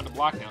you have no one to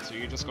block now, so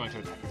you're just going to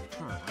attack the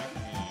turn, right?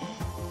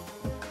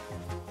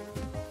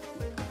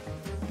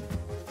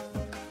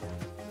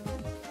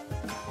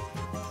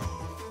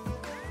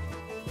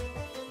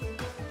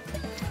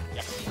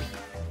 Yep.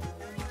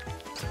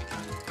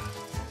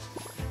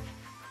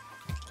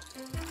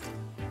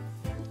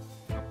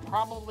 I'll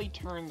probably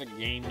turn the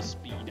game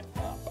speed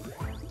up.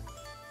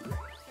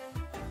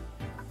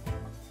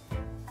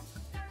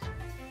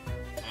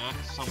 At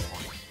some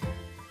point,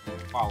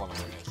 following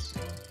this.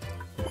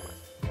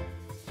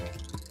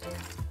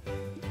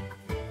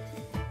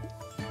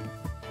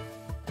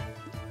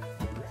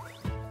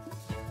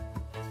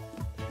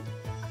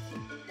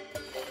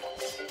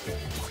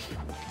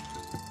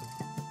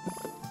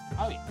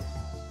 Oh yes.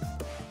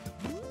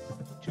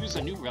 Choose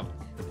a new relic.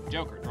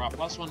 Joker, draw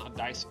 +1 on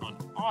dice on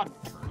odd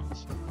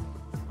turns.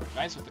 Or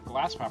dice with the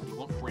glass property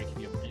won't break if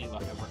you have any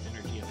leftover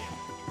energy at the end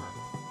of the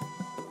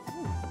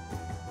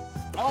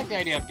turn. I like the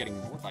idea of getting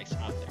more dice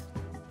out there.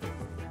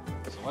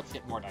 So let's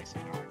get more dice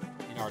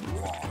in our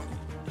draw.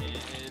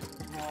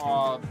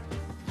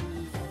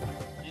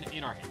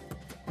 In our hand.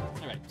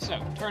 Alright, so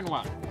turn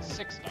 1.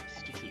 6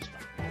 dice to choose from.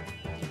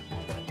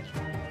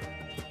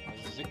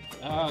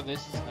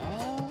 This is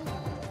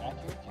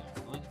accurate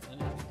calculation.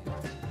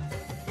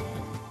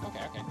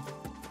 Okay.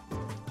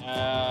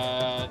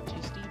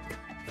 Tasty.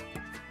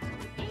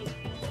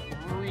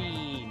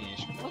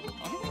 Greenish. What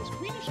are these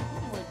greenish?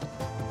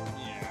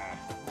 Yeah.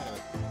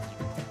 Whatever.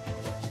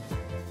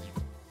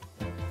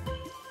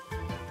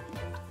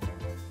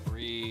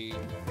 3, 2,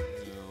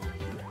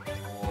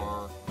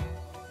 4.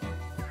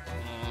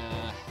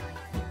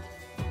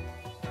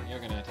 You're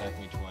gonna attack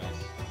me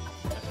twice.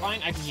 That's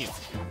fine, I can heal.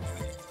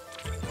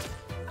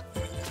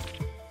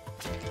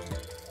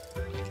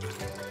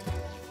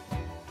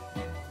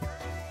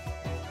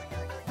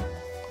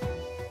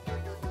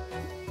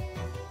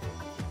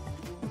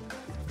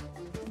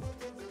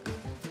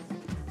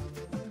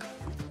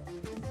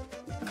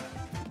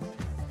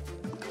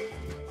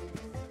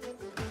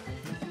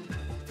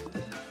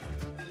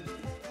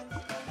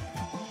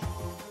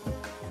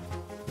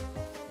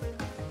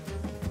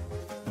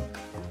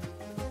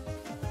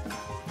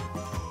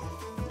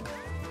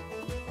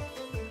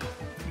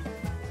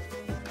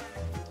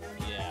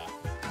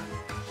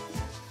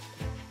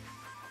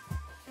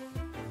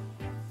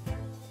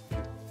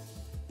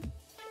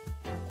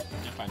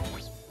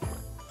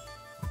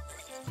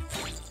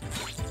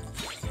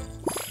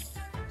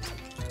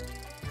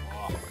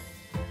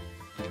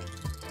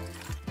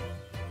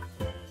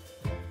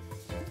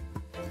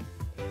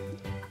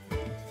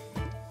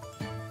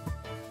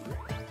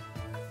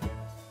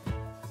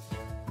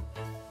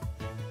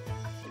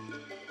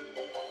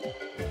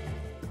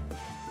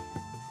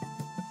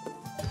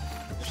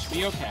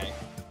 Be okay.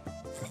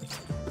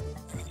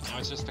 Now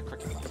it's just the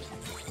cricket left.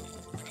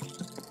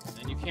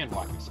 And you can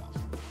block yourself.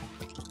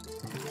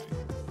 Okay.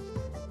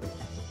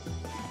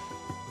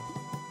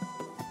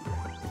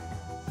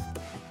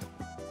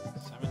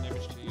 7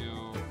 damage to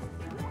you.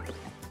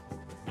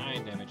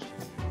 9 damage to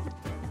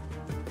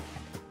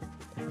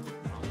you.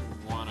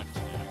 One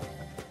attack.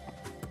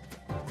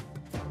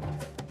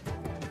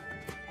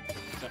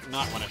 Except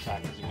not one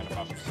attack because you're going to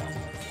buff yourself.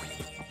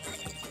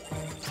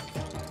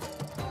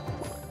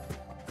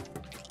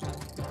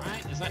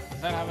 Is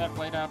that how that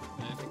played out?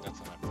 I think that's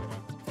how that played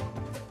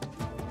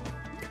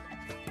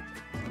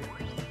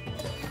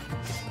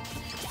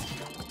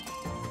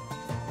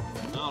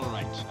out.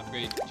 Alright,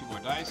 upgrade 2 more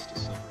dice to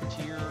silver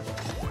tier.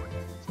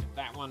 Let's get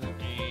that one and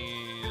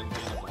the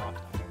other block.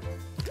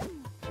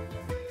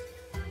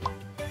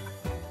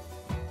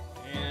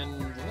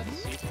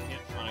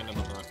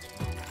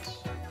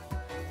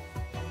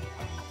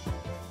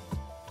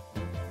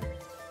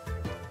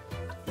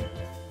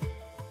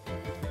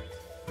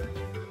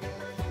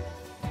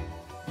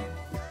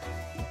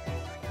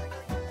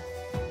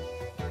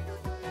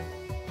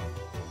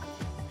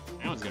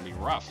 is gonna be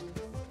rough.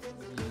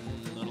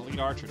 An elite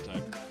archer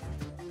type.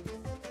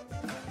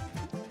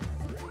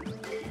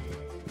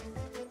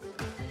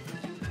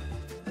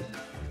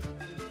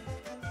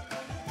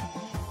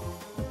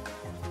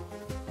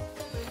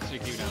 Let's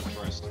take you down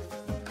first.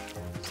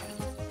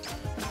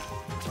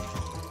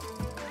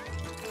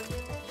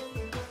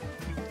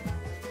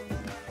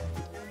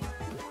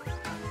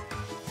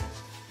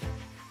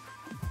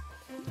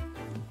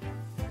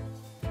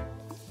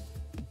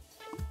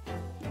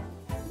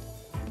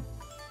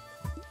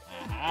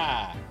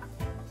 Aha!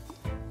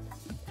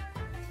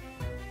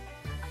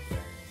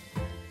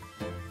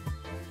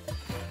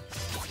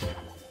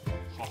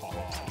 Ho ho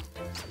ho.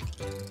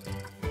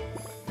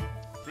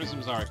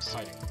 Prisms are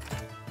exciting.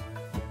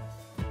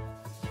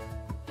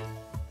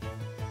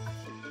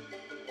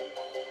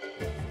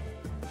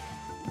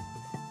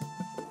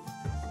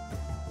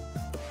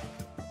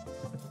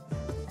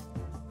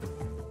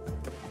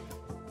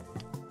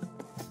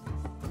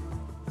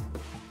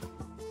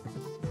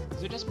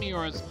 Is it just me,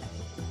 or has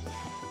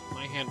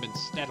my hand been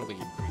steadily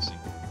increasing?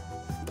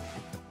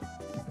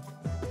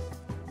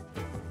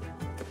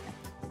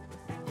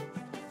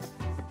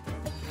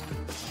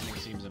 Something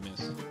seems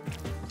amiss.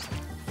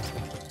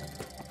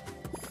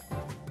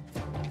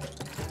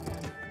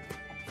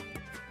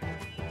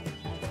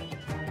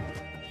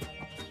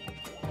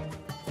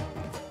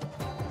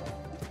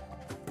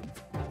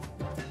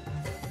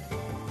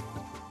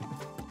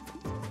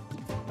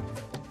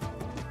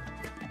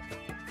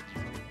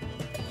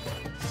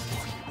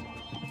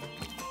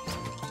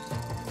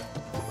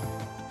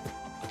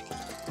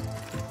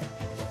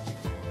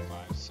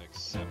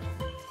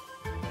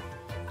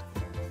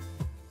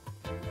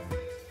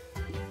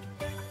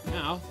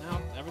 Now,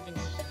 everything's...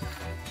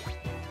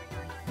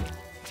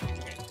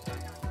 Okay.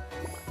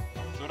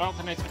 So it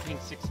alternates between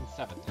 6 and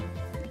 7.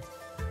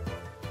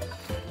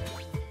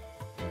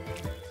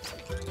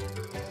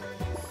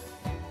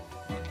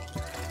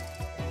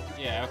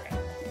 Yeah, okay.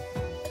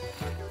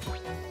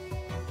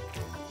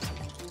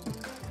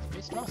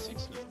 It's about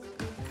 6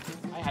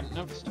 now. I hadn't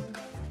noticed it.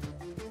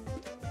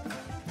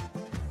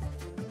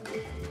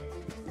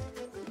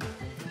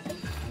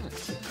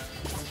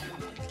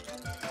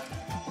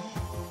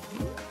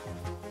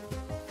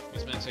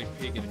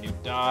 HP, get a new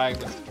die.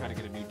 Let's try to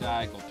get a new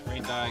die. Gold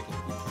terrain die.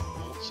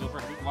 Gold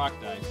silver block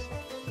dice.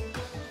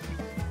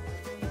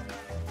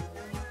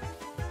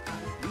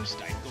 Boost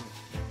die going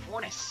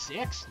 4 to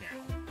 6 now.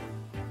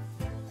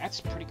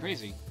 That's pretty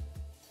crazy.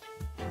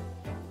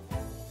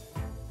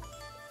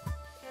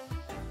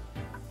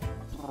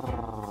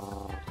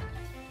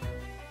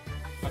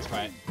 Let's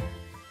try it.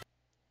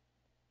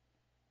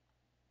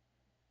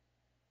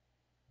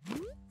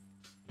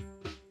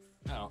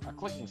 A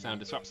clicking sound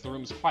disrupts the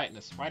room's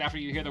quietness right after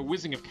you hear the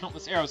whizzing of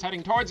countless arrows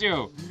heading towards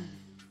you.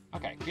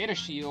 Okay, create a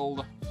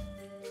shield.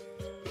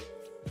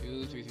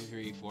 2, 3, 3,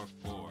 3, 4,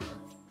 4. 2,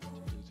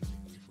 3,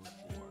 3, 3, 4.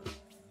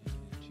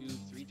 2,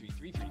 3,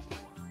 3, 3, 4.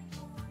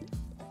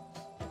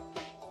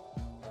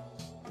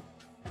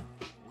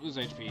 Lose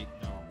HP.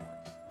 No more.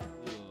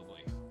 Oh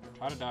boy.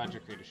 Try to dodge or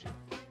create a shield.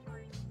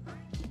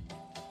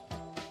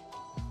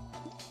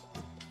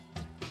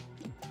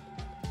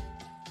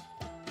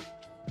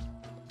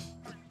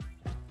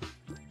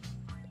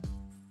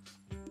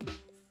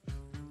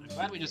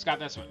 Glad we just got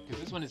this one,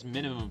 because this one is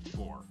minimum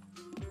 4.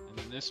 And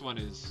then this one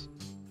is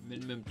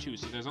minimum 2,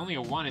 so there's only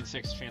a 1 in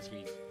 6 chance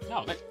we...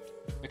 No,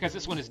 because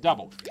this one is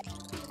doubled.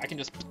 I can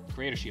just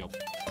create a shield.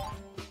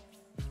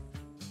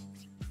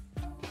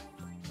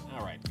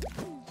 Alright.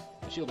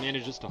 The shield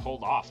manages to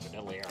hold off the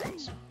deadly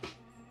arrows.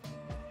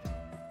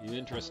 An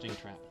interesting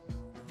trap.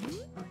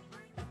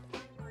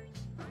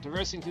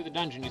 Traversing through the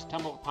dungeon, you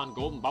stumble upon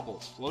golden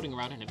bubbles floating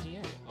around an empty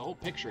area. The whole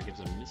picture gives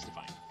a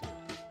mystifying feeling.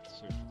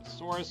 Search for the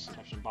source,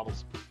 touch the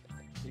bubbles.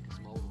 Take a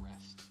small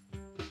rest.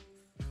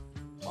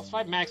 Plus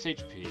 5 max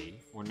HP,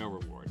 or no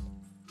reward.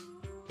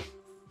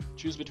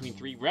 Choose between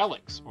 3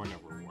 relics, or no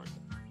reward.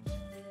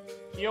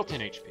 Heal 10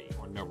 HP,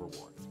 or no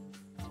reward.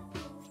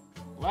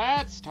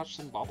 Let's touch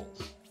some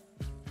bubbles.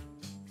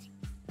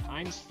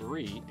 Times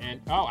 3,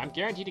 and... Oh, I'm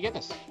guaranteed to get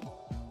this.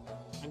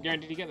 I'm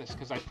guaranteed to get this,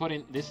 because I put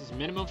in... This is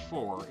minimum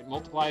 4. It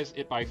multiplies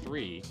it by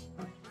 3.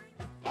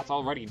 That's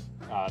already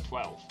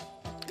 12.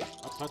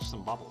 Let's touch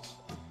some bubbles.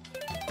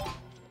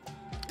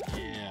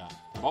 Yeah.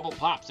 The bubble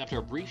pops. After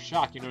a brief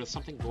shock, you notice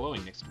something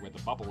glowing next to where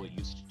the bubble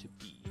used to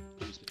be.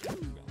 Choose between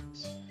 2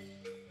 relics.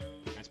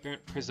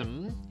 Transparent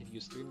prism. If you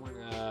use 3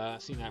 more...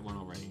 seen that one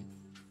already.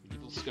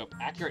 Medieval scope.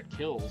 Accurate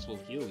kills will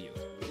heal you.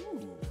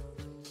 Ooh.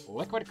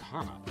 Liquid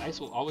karma. Dice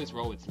will always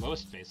roll its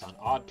lowest face on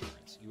odd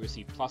turns. You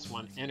receive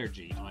 +1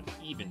 energy on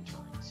even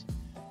turns.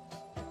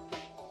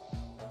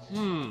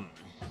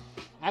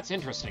 That's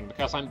interesting,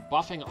 because I'm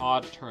buffing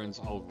odd turns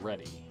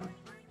already.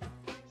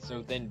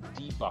 So then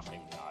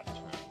debuffing the odd turns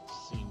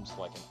seems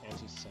like an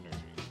anti-synergy.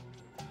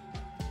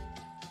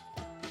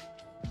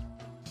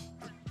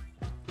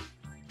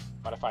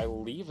 But if I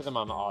leave them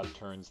on the odd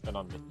turns, then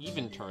on the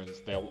even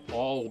turns, they'll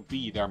all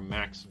be their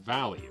max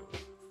value.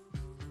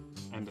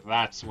 And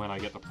that's when I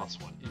get the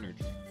 +1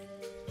 energy.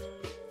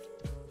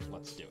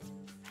 Let's do it.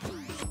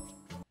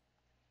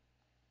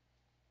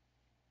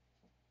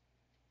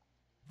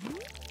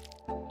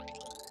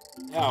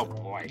 Oh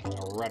boy,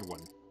 a red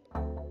one.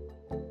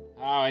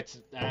 Oh,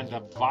 and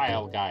the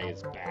vile guy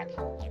is back.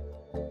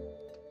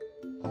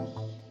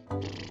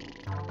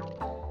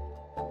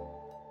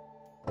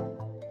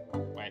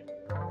 Wait.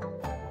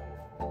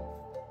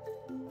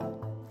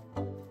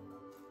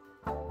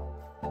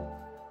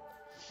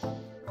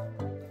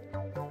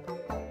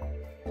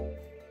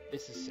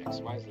 This is 6.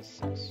 Why is this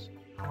 6?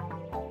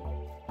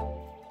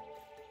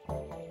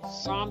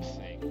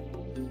 Something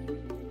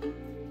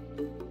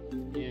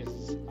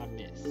is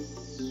amiss.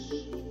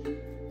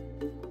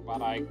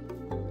 But I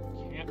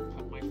can't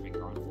put my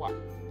finger on what.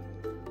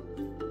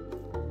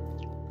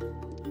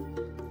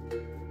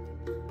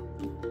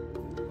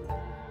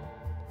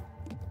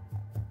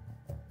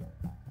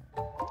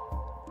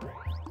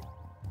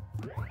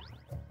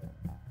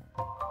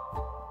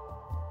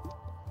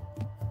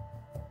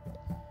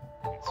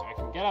 Okay, so I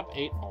can get up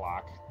 8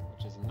 block,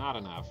 which is not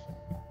enough.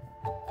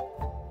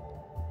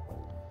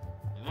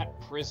 And that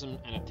prism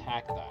and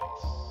attack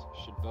dice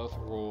should both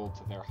roll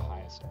to their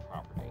highest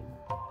property.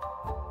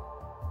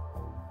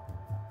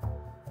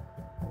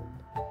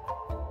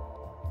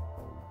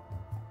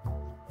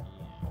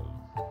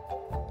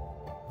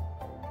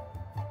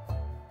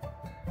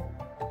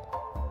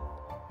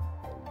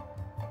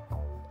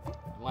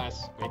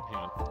 Unless, wait, hang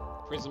on.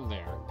 Prism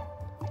there.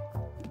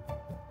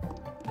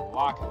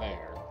 Block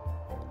there.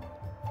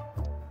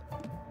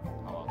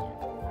 Hello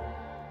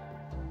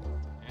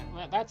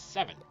there. And that's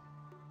 7.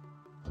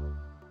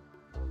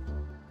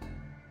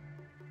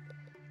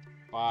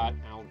 But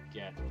I'll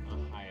get the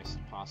highest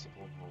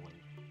possible rolling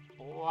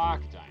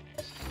block die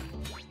next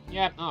time.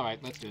 Yep,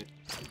 alright, let's do it.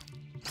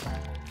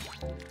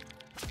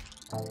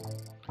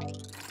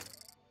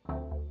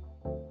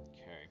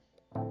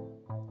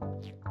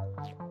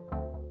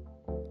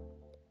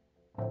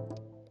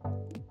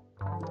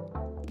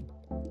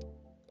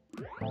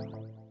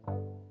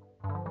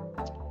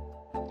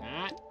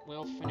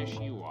 Finish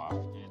you off,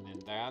 and then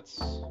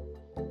that's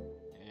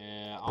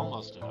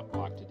almost enough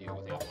block to deal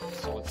with the other one.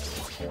 So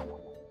let's do it.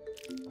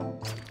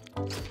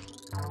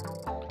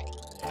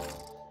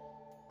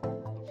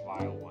 The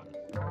vile one.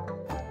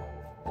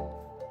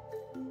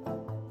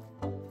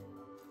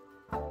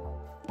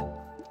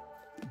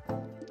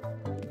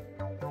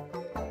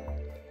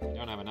 We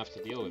don't have enough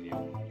to deal with you.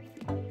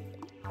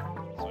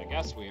 So I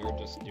guess we are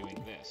just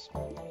doing this.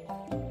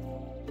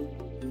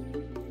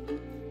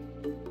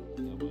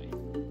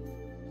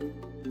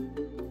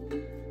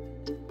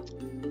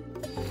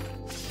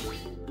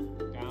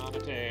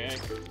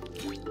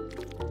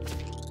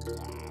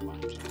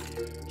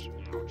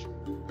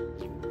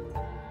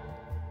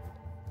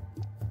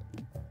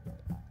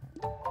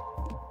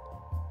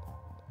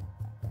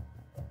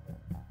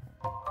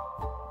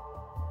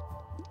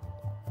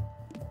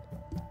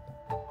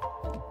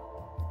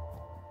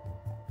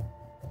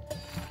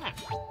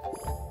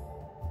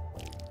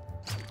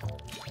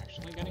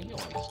 Actually gonna heal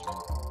on this turn.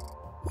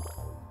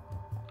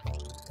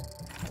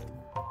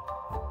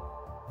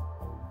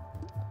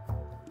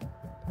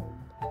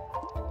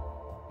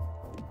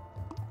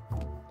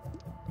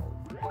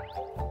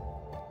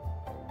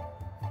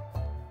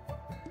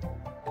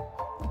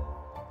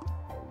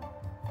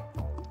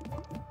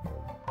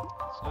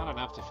 It's not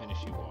enough to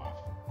finish you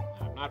off.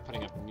 And I'm not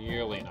putting up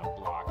nearly enough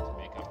block to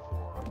make up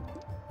for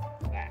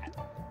that.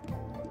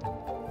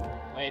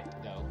 Wait,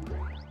 no.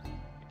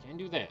 I can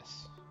do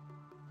this.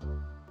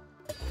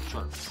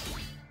 Sure.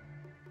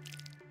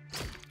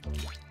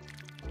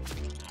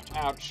 Ouch,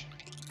 ouch.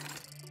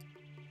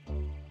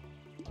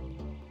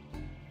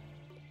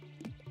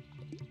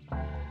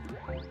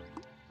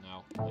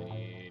 No, I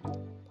need...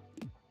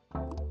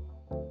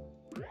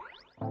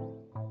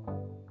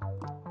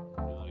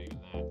 Not even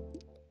that.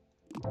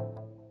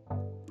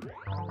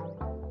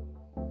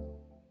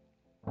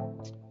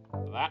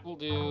 That will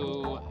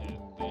do, and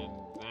then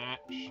that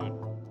should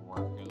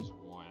work as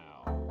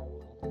well.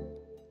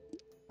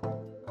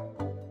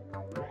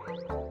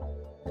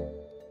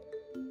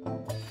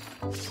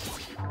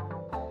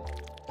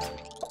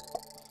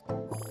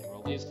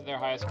 Roll these to their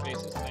highest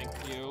bases, thank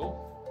you.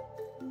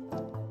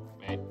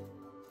 Wait.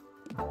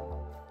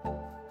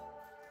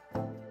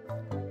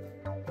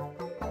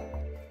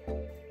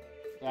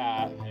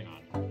 Hang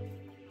on.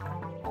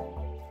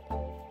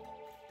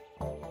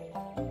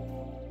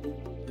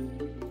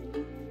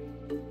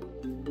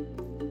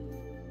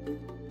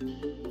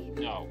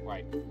 No,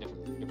 right,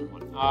 different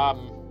one.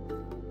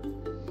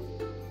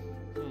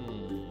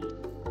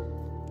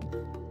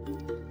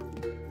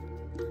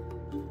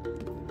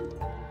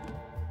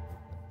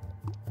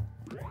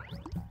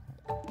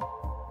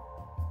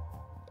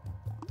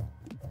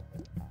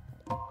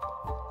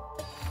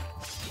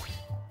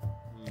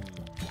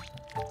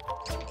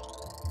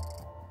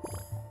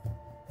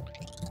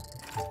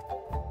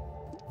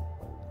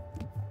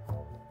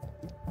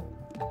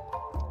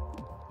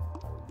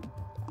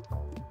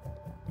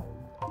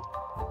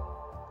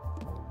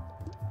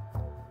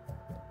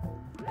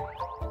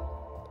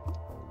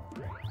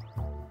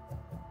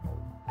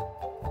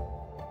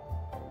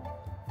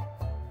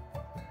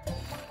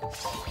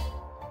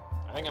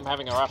 I think I'm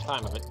having a rough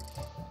time of it.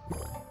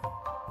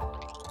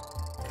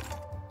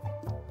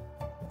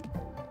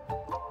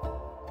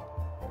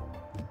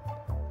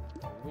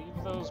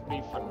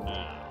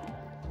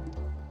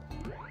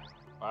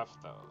 Buff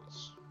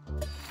those.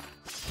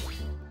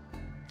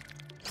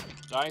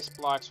 Dice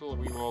blocks will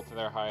reroll to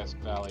their highest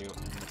value,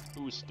 and the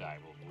boost die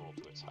will roll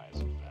to its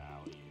highest value.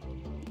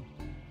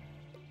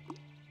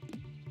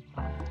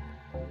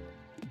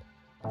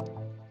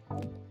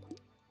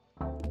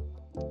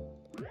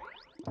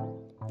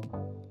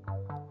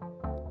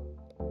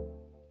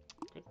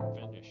 Could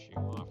finish you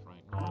off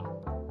right now.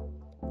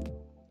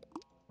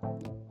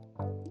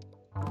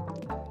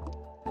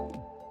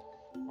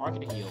 Or I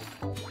could heal.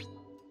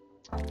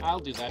 I'll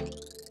do that.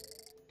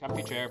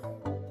 Comfy chair.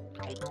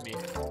 Help me.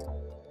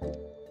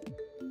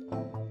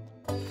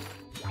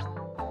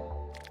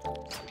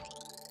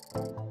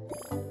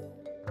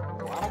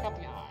 Glad I got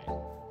the eye.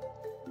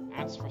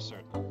 That's for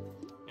certain.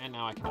 And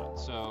now I cannot,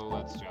 so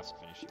let's just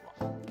finish you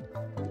off.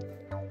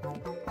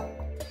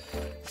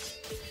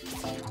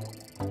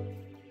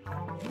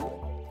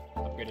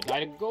 Upgrade a die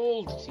to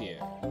gold tier.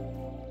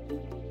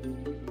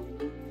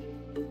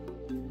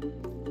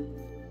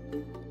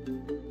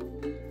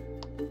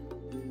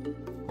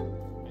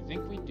 I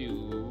think we do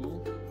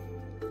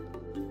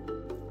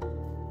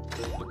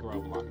the grow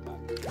block that.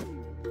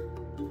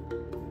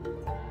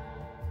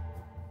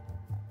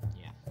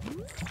 Yeah.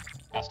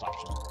 Best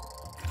option.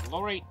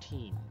 Lower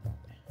 18.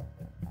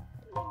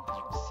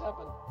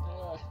 7.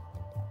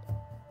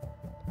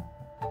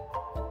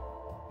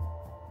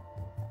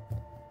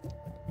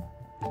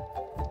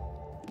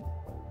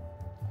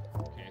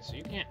 Okay, so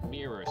you can't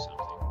mirror something.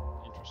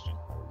 Interesting.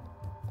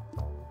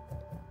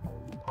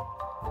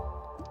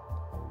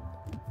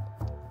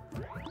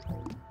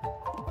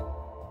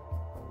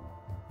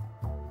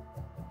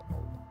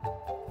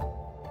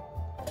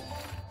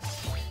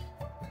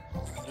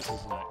 This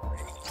is not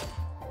great.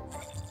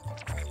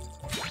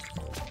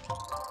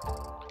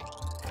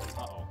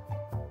 Uh-oh.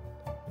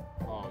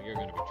 Oh, you're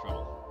gonna be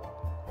trouble.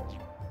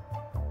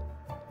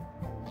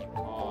 Oh,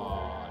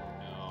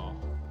 no.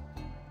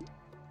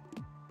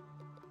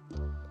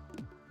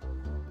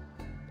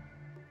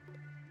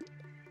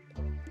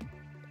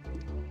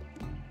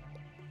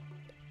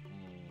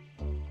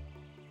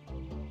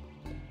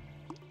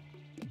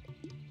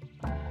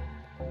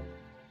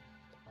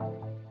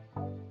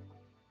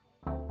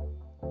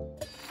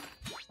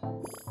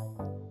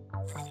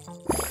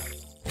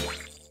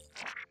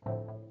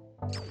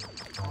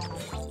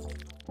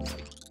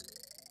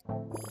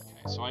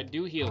 Okay, so I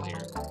do heal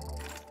here.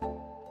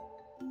 Oh,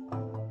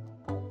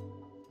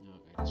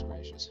 goodness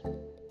gracious.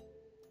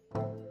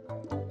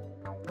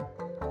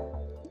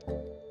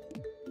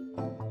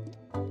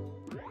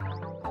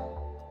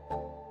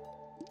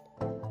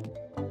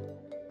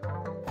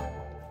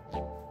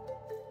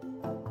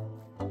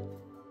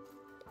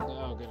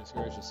 Oh, goodness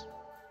gracious.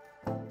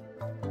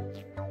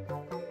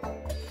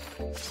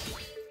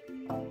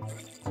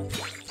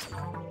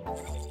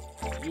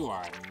 You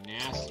are a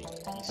nasty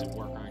piece of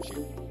work, aren't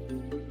you?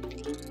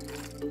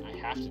 I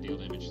have to deal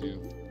damage too.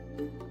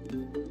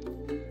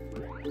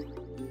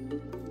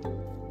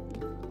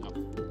 Nope.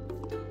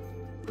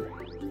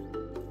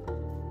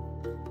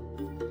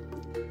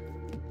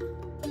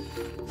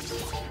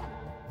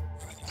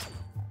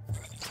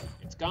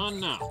 It's gone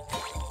now.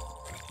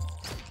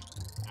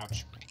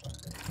 Ouch.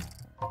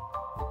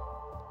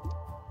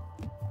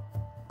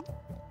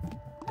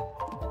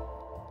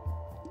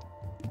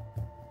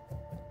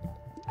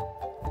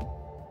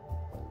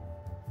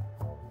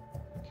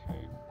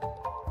 Okay.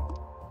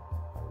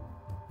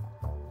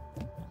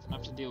 That's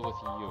enough to deal with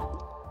you.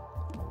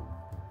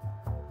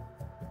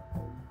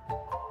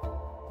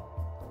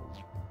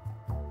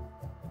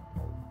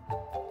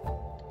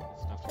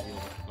 That's enough to deal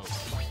with both.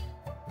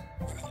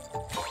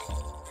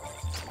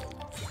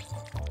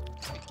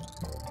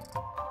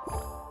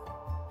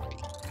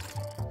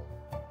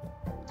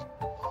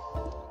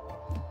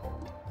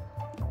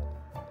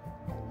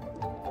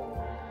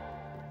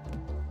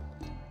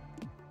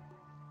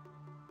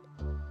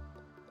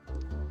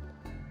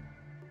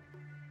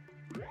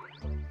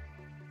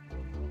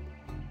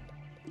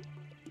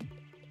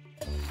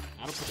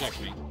 That'll protect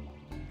me.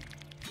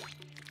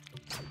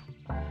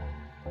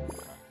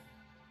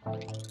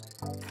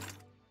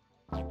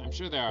 I'm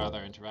sure there are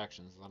other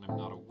interactions that I'm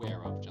not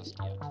aware of just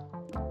yet.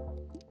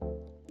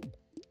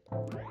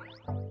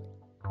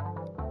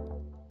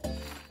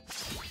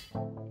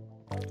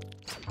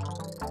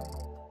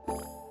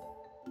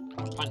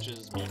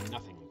 Punches mean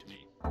nothing to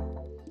me.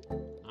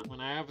 Not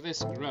when I have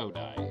this grow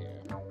die here.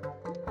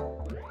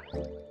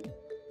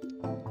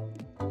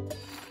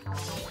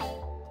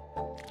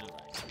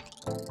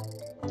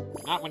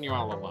 Not when you're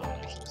all alone,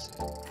 I should say.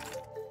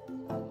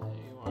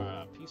 You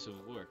are a piece of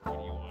work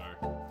when you are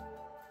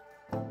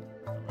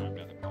around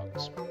other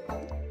bugs.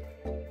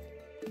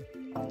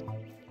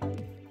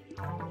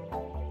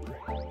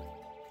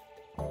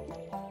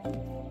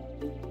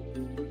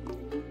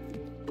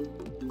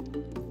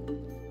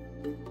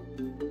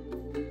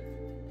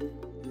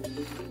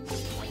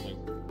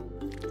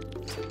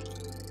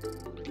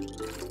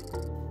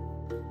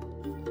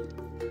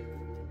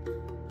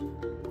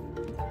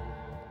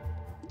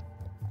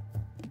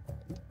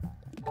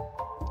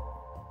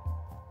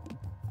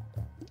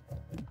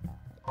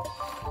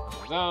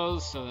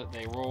 those so that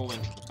they roll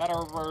into the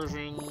better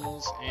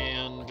versions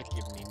and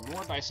give me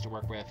more dice to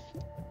work with.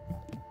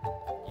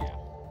 Yeah.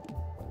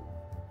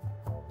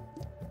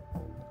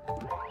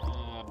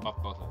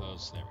 Buff both of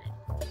those. There we go.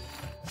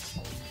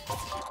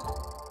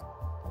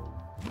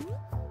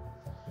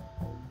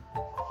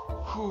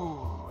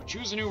 Whew.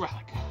 Choose a new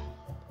relic.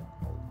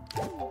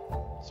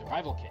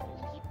 Survival kit. You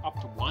can keep up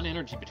to 1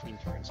 energy between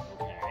turns.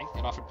 Okay.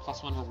 Get offered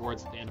 +1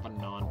 rewards at the end of a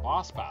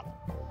non-boss battle.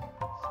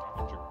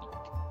 Scavenger Beak.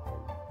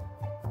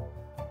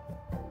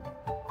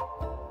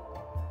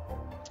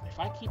 If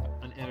I keep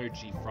an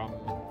energy from...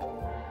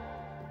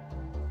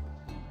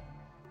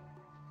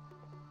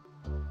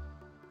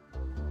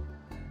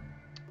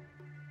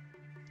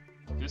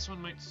 This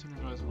one might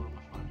synergize one of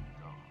the 5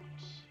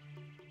 gods.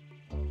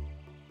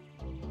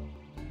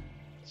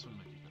 This one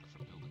might be better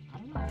for building. I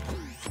don't know.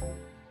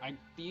 I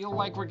feel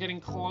like we're getting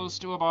close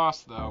to a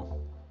boss,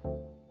 though.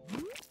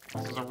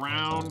 This is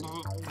around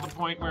the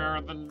point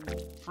where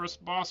the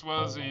first boss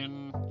was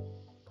in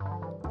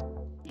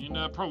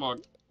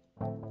Prologue.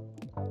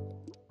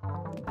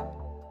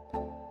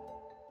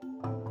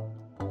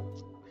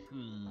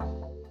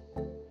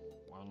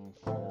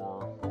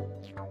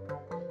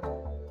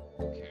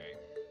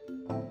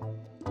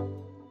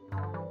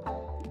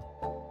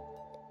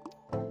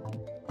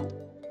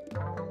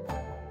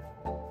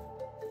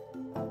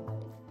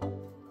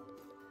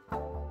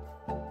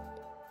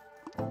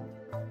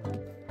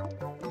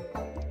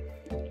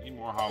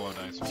 Hollow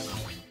dice or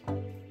something.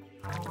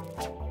 Ouch.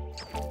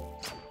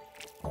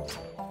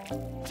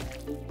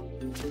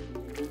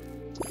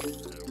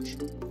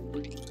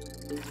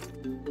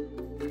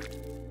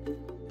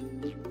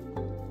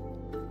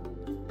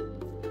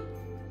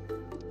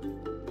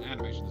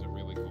 Animations are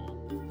really cool.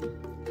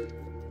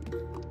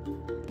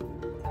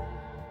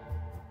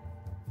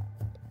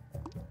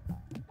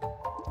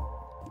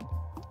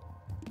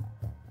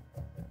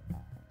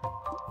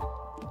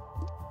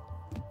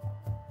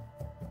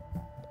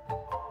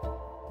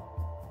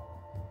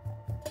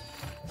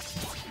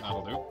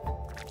 That'll do.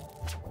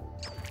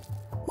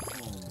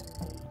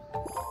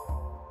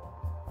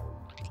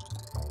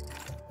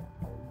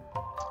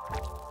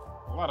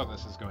 A lot of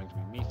this is going to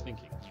be me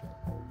thinking.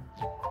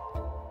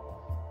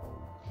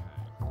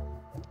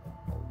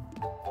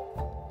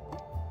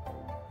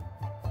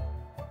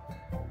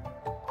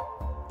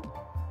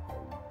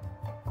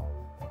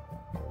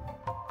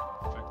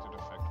 Affected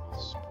effect will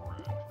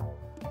spread.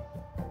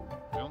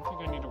 I don't think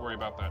I need to worry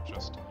about that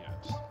just yet.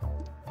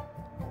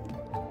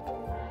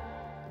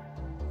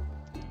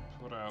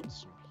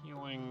 Some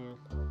healing.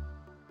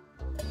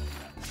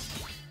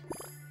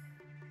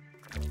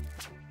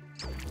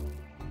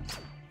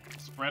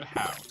 Spread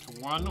how? To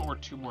 1 or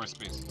 2 more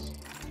spaces?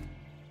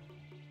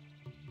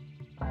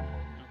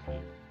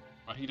 Okay.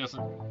 But he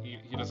doesn't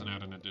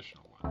add an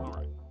additional one.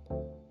 Alright.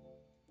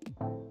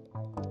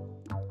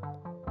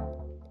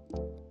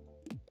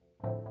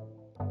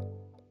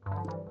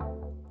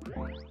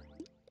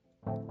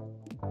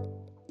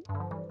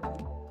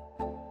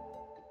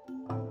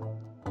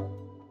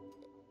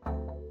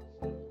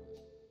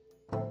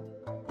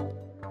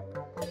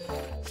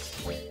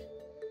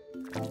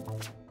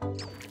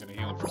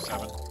 For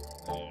 7.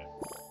 Yeah.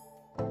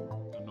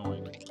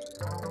 Annoying.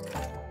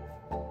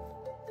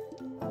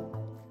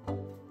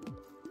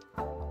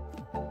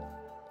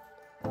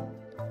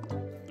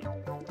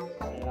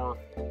 No. 4.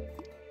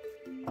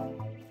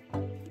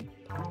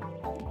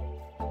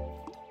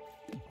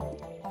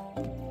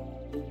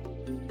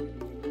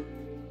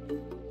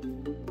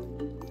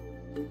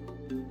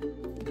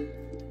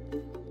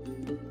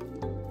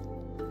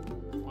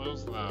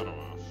 Close that off.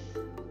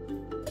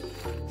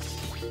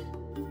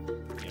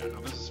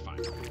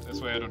 This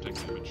way I don't take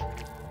damage.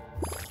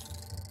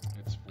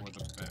 It's for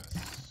the best.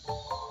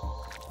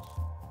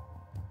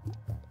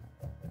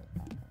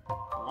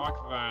 Block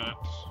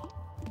that.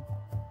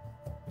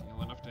 Deal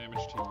enough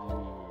damage to you.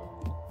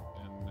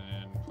 And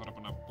then put up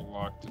enough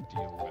block to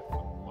deal with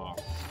the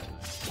moth.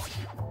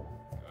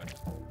 Good.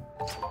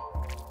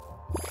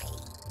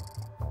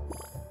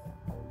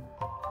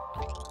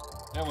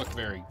 They look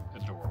very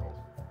adorable.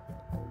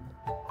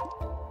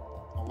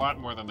 A lot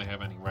more than they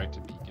have any right to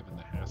be, given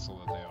the hassle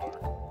that they are.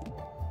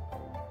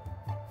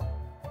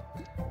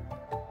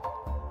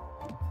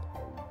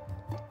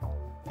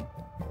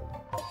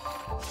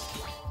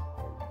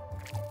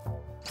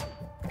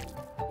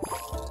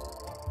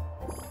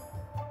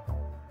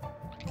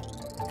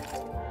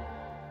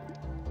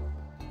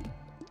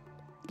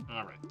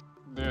 Alright,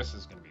 this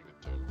is going to be a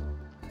good turn.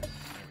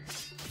 There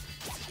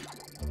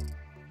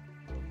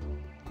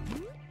we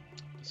go.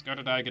 Discard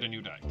a die, get a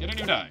new die. Get a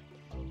new die!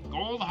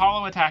 Gold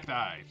hollow attack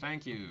die,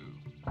 thank you.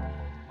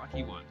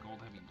 Lucky one, gold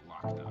heavy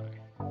block die.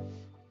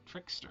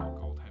 Trickster,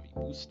 gold heavy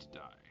boost die.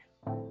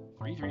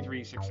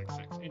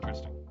 333666,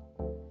 interesting.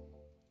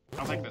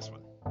 I'll take this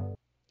one.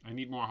 I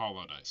need more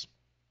hollow dice.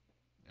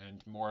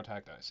 And more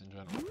attack dice in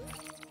general.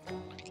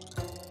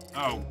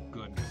 Oh,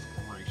 goodness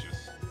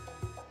gracious.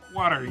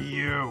 What are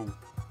you?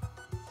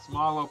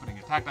 Small opening.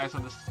 Attack dice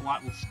on this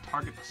slot will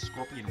target the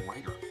Scorpion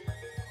Rider.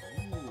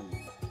 Ooh.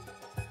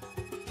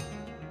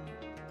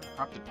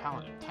 corrupted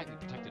paladin, tightly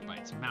protected by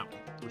its mount,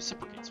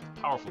 reciprocates with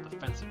powerful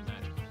defensive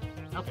magic.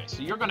 Okay,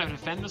 so you're gonna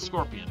defend the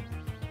scorpion.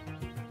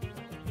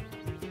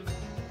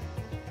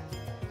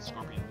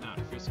 Scorpion mount,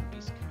 a fearsome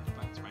beast commanded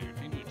by its rider,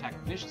 trained to attack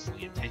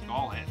viciously and take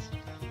all hits.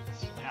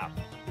 Yeah.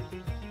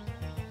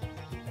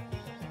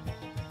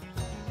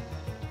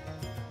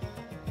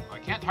 I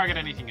can't target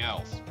anything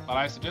else, but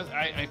I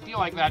feel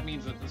like that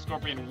means that the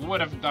scorpion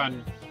would have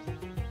done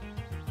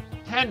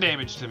 10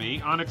 damage to me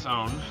on its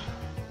own.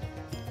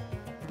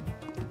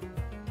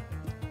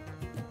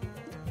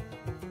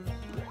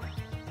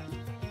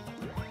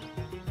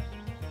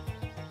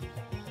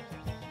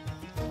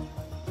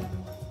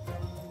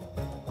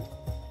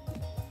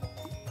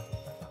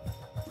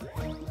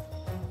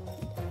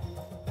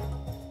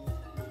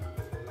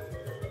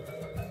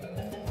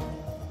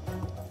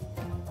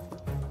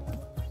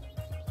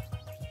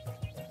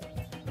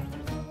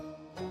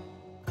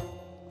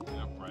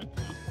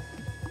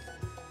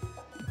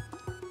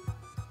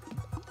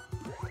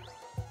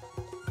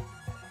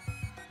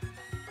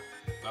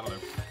 That'll do.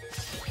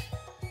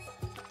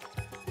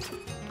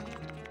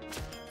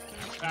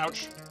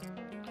 Ouch.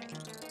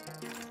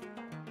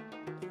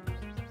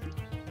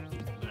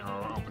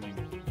 Narrow opening.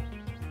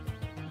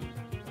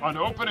 An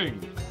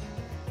opening!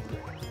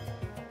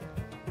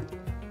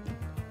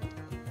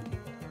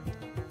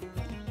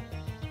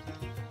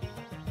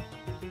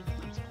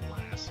 That's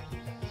glass.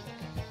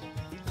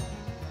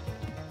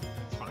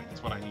 It's fine,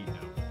 that's what I need now.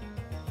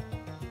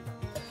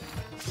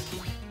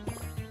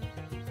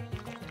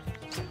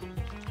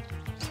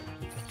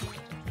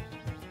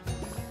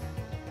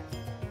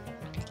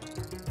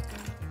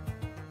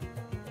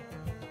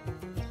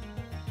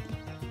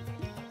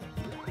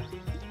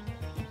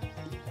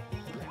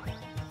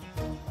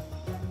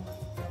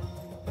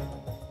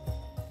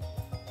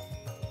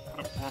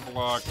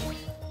 Block.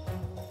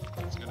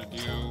 It's gonna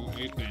do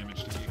 8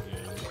 damage to me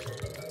again.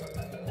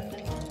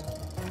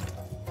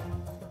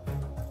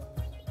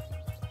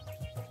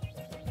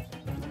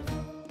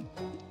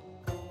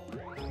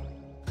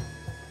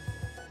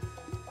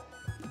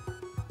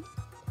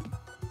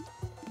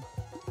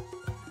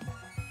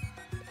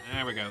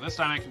 There we go. This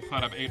time I can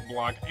put up 8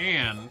 block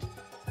and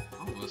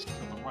almost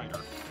kill the rider.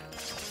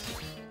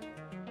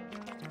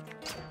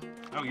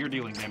 Oh, you're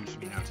dealing damage to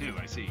me now too,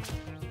 I see.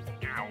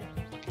 Ow.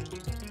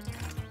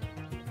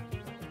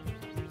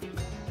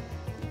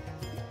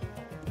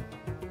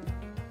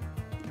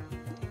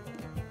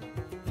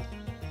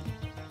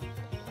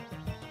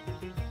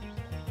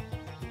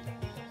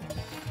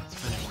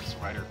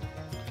 Rider.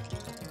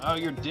 Oh,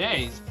 you're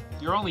dazed?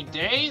 You're only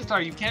dazed?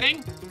 Are you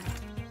kidding?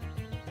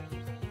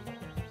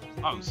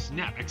 Oh,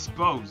 snap.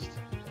 Exposed.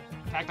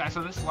 Attack dice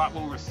on this slot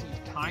will receive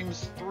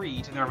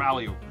 ×3 to their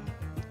value.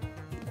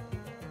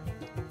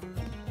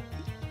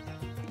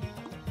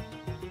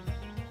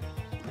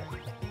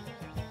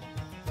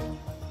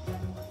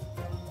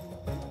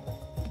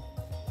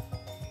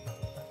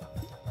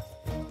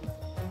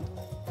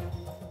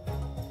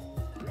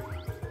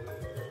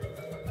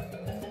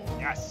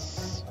 Yes!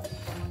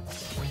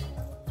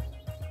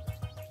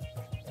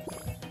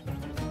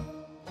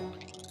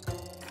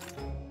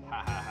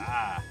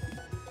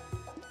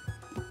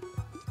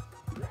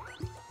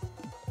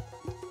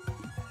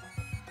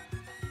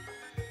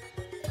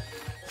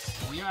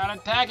 You're not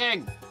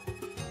attacking!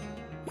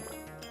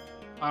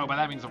 Oh, but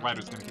that means the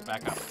rider's gonna get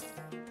back up.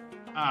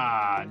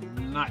 Ah,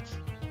 nuts.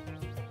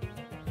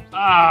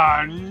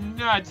 Ah,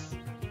 nuts!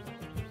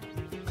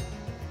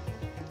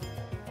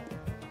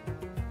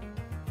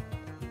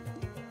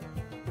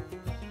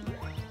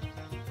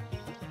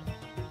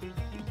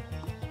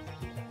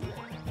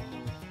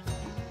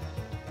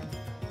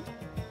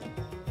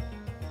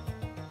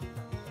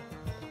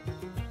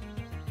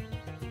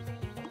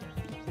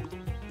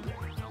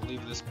 I'll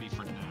leave this be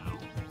for now.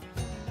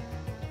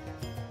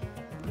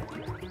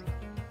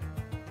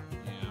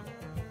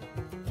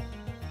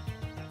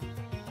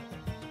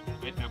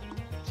 Wait, nope.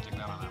 Stick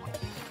that on that one.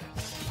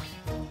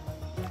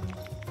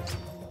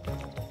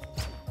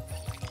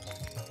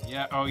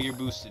 Yeah, oh, you're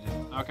boosted.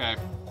 Okay.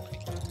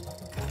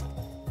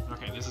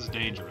 Okay, this is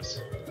dangerous.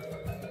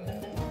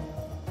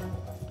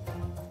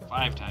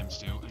 5 times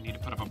 2. I need to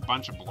put up a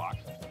bunch of block.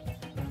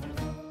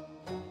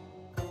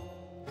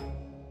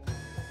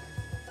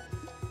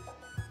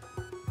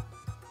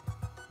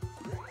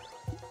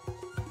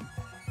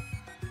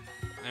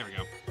 There we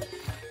go.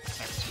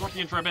 Attack the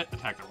scorpion for a bit,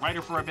 attack the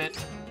rider for a bit.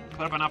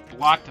 Put up enough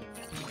block to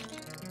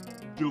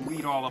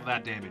delete all of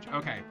that damage.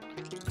 Okay.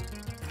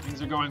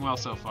 Things are going well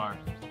so far.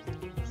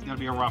 This is gonna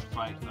be a rough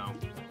fight, though.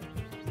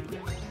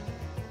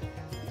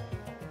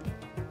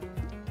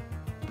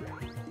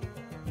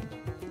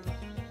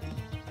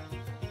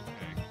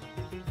 Okay.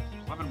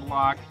 11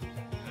 block.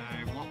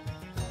 I won't.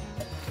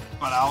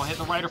 But I'll hit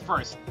the rider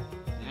first.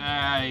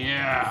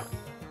 Yeah.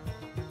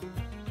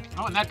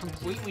 Oh, and that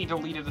completely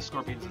deleted the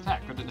scorpion's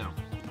attack. Good to know.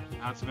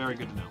 That's very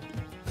good to know.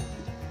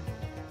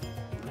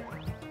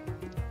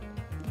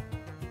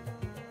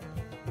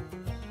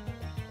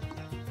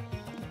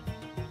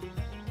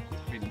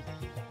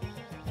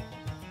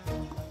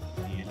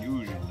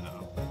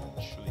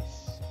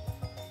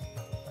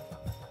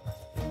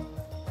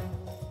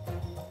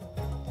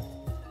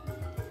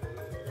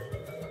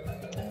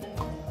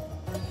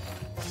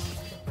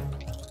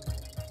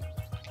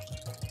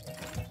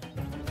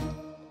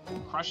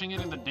 crushing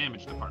it in the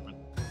damage department.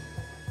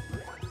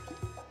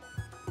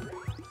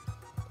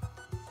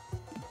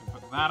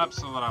 Put that up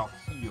so that I'll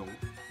heal.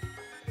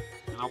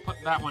 And I'll put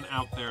that one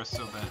out there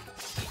so that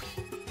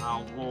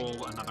I'll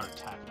roll another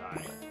attack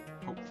die.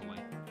 Hopefully.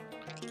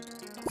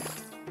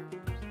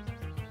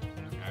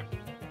 Okay.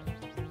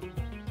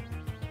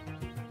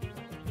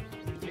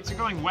 Things are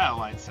going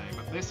well, I'd say,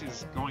 but this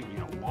is going to be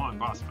a long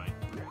boss fight.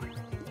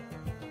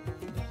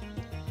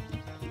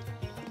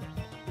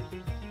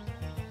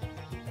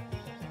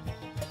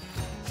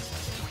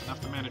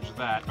 Enough to manage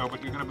that. Oh,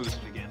 but you're gonna boost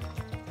it again.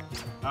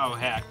 Oh,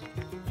 heck.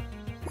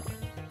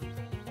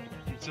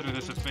 Consider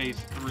this a phase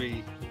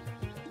 3.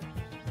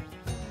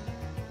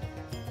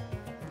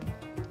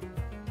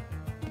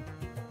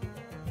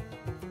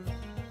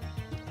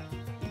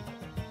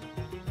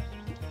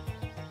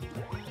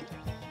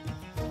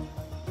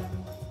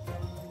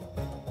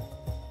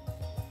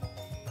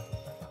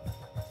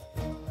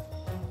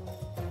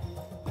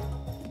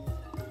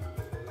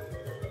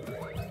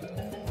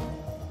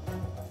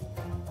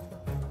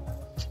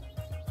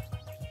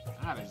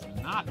 That is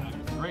not a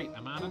great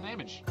amount of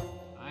damage.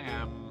 I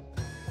am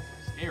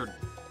scared.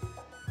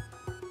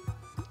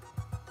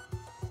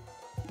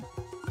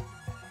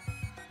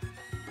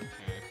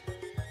 Okay.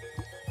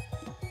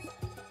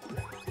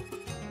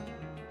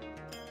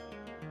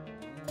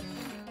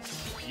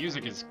 The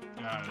music is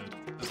a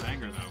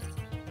banger though.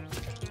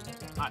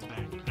 Hot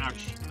dang.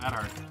 Ouch. That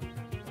hurt.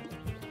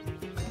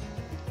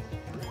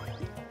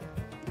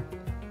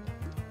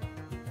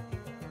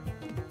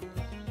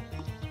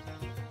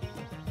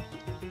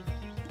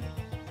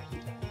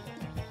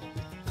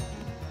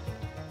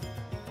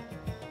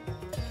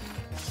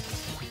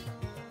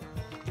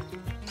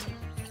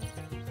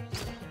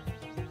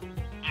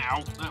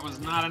 Ow, that was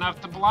not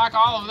enough to block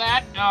all of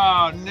that.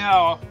 Oh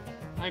no,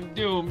 I'm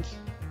doomed.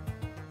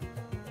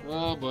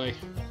 Oh boy.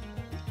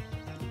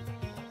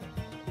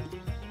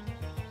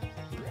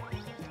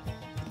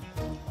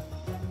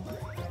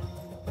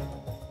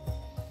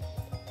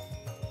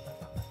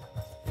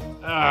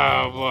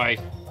 Oh boy.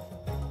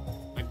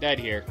 I'm dead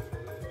here.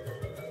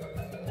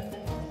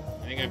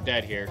 I think I'm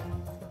dead here.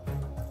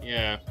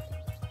 Yeah.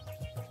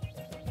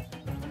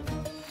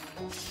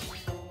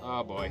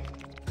 Oh boy.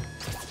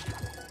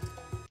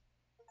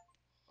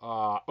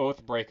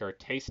 Oathbreaker,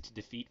 taste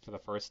defeat for the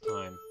first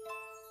time.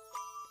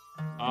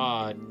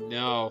 Oh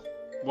no.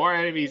 More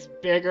enemies,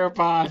 bigger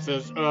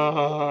bosses.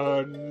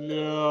 Oh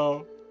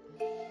no.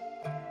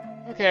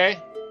 Okay.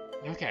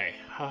 Okay.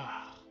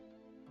 I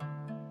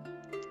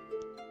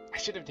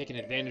should have taken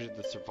advantage of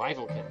the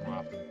survival kit more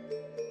often.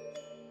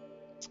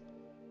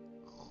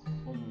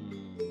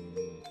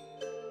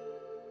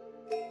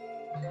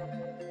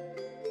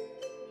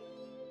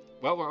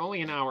 Well, we're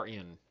only an hour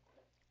in.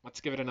 Let's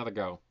give it another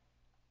go.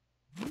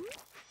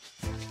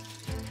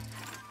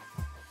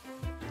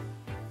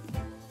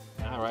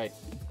 Alright.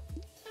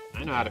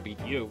 I know how to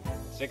beat you.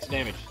 6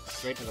 damage.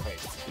 Straight to the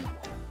face.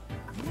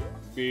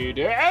 Be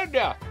dead!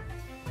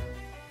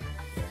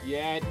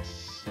 Yet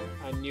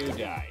a new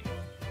die.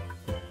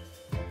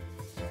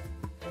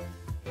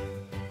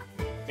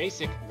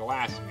 Basic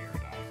glass mirror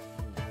die.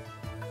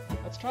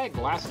 Let's try a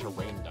glass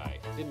terrain die.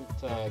 Didn't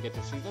get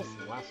to see this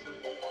last time.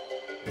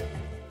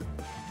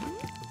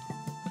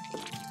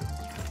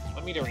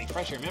 Want me to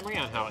refresh your memory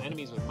on how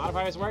enemies with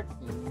modifiers work?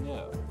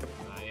 No.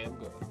 I am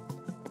good.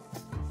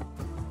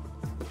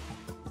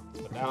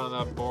 Put that on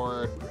the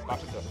board,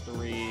 buff it to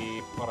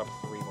 3, put up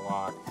 3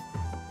 block.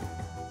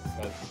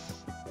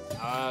 Because,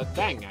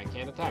 dang, I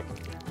can't attack.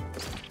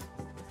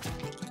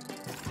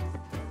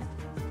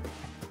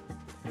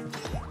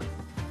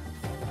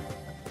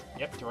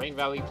 Yep, terrain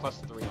value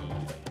plus 3.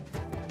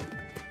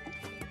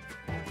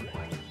 And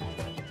I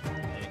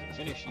can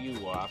finish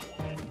you off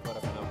and put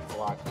up enough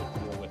block to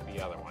deal with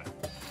the other one.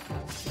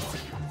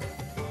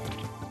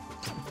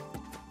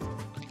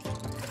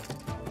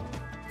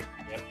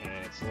 Yep,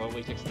 and it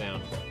slowly ticks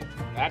down.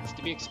 That's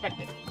to be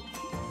expected.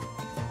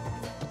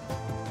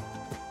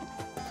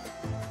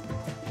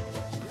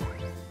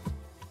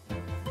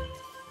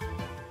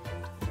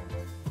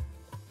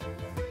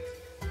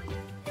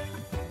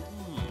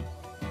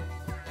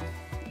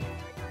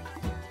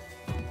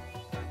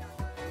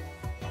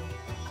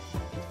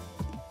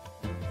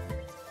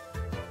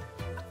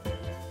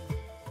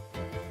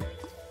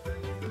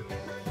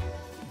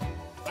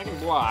 I can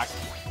block,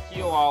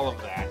 heal all of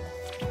that,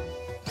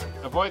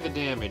 avoid the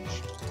damage,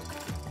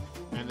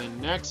 and then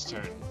next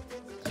turn,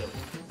 kill it.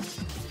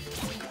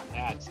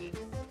 That's it.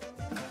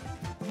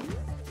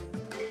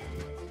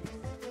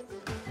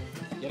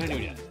 Get a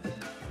new die.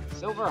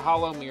 Silver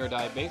hollow mirror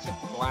die, basic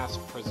glass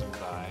prism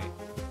die,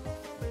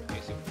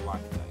 basic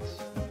block dice.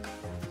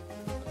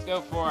 Let's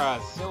go for a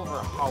silver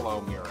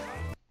hollow mirror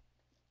die.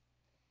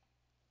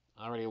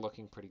 Already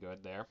looking pretty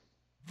good there.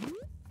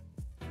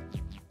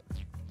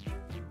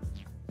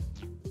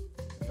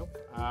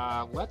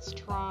 Let's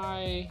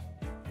try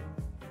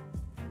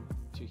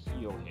to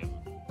heal him.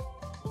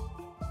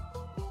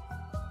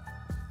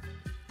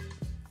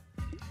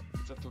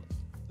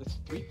 It's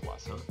 3+,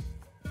 huh?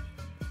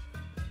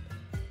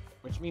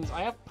 Which means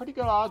I have pretty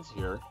good odds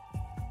here.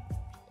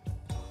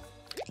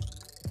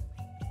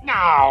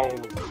 No!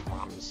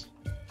 Crumbs.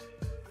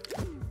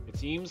 It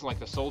seems like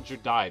the soldier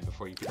died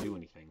before you could do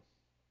anything.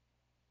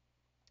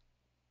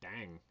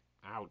 Dang.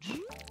 Ouch.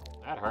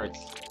 That hurts.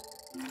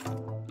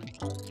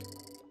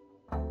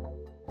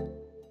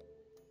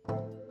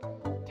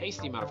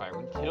 Tasty modifier.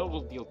 When killed,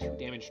 will deal 2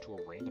 damage to a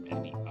random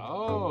enemy.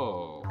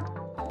 Oh.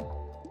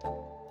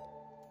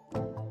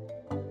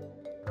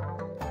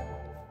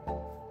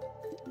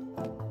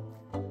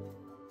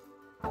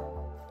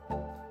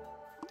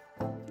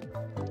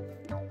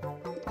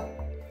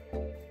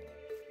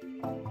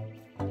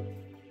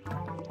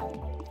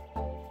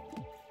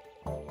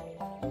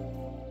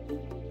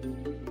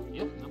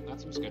 Yep, no,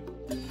 that seems good.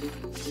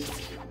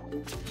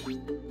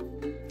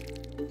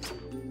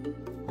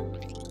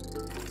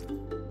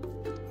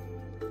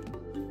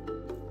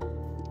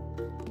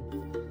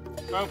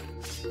 Oh.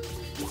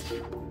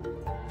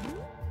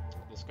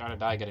 This gotta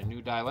die, get a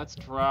new die. Let's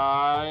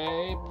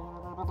try...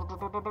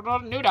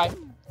 New die!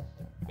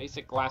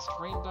 Basic glass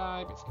terrain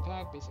die, basic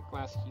attack, basic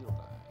glass heal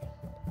die.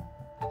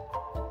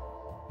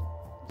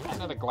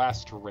 Another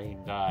glass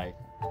terrain die.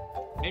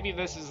 Maybe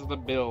this is the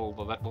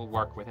build that will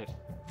work with it.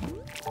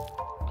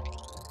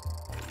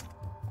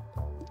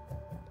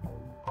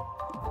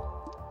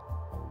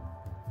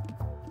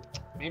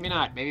 Maybe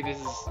not. Maybe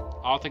this is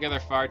altogether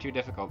far too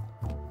difficult.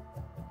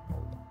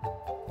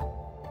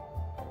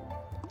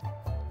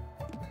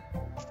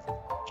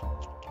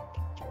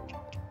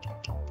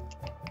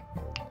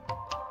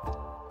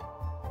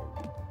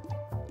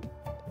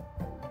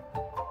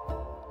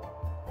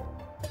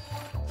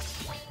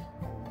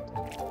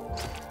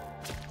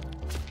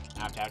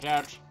 Ouch, ouch,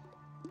 ouch.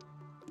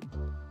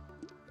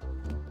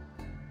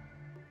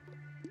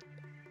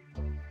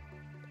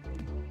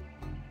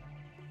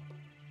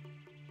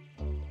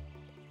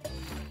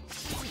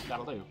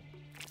 That'll do.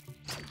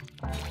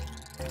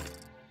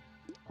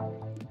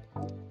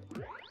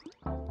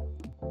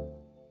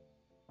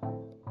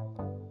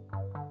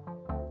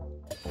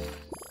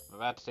 I'm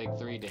about to take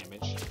 3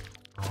 damage.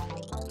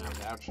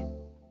 Ouch, ouch.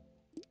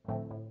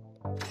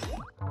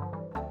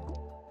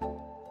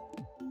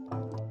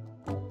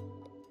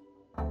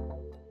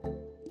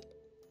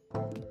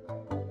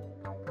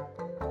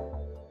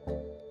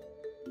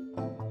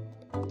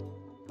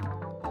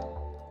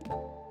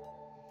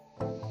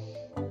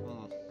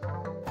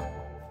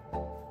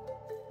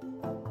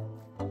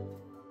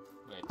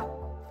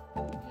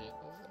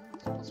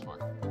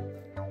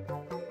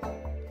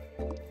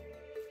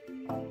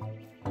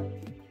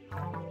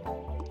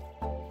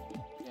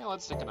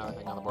 Let's stick another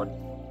thing on the board.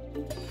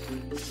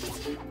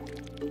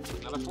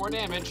 Another 4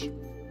 damage.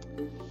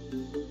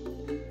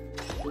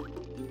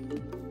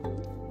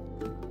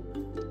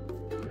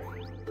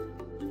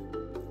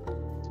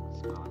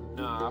 It's not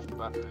enough,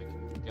 but I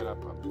can get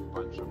up a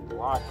bunch of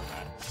block with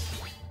that.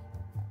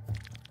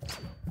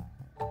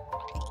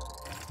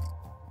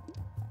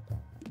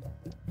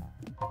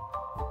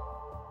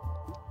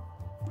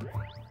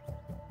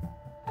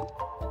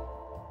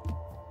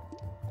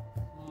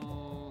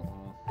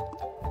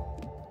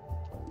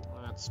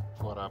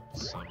 Put up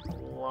some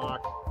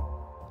block,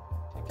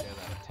 take care of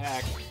that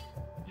attack,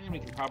 and we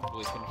can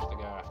probably finish the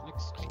guy off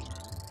next turn.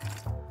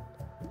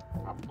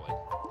 Probably.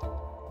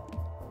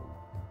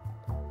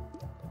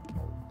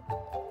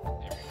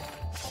 There we go.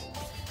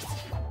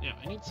 Now,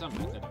 I need some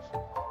method of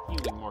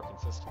healing more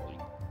consistently.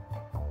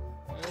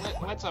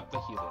 Let's up the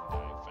healing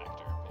die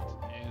factor a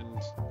bit,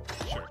 and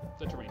sure,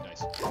 the terrain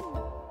dice.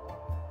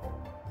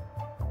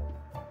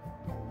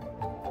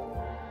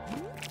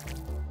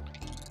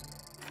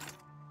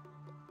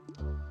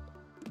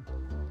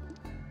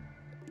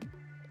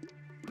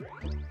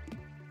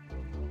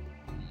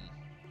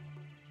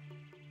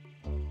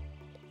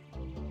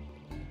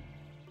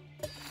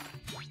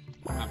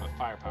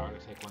 Firepower to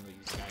take one of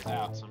these guys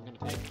out, so I'm going to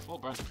take the full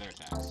brunt of their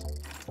attacks.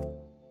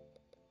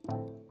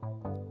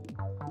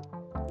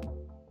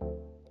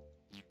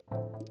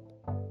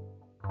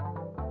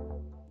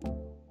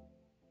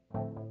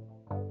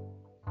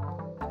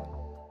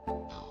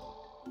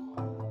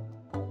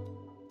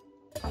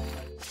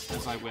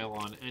 As I will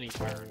on any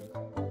turn.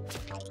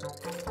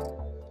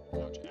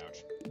 Ouch,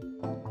 ouch.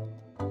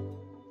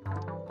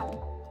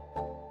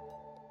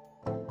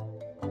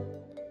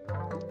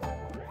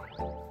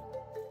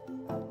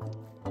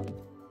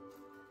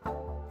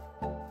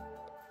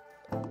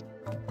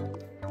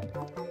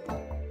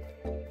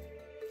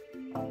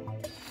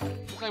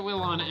 I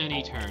will on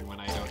any turn when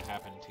I don't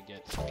happen to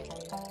get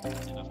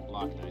enough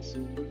block dice.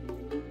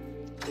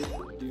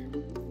 Oh dear.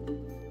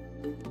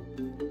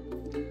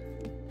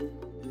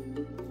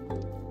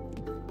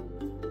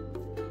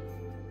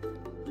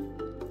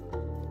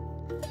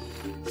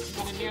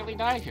 I'm gonna nearly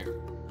die here.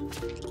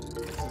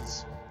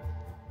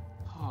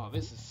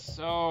 This is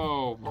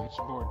so much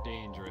more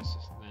dangerous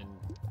than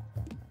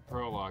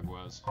Prologue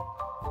was.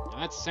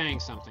 And that's saying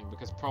something,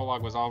 because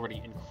Prologue was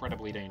already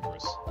incredibly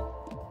dangerous.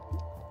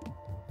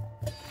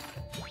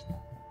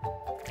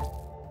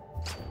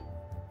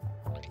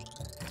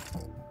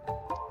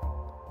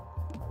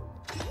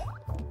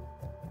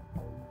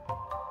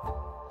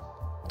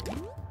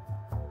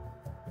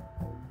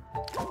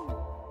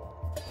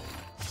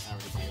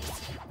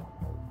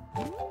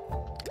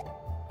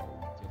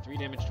 3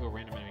 damage to a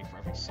random enemy for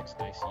every 6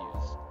 dice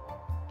used.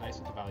 Dice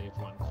with the value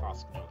of 1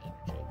 cost no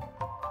energy.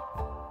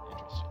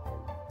 Interesting.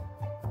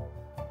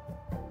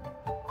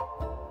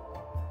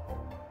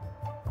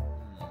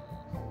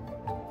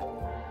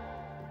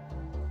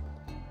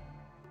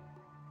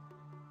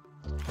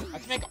 I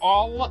can make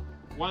all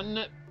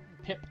 1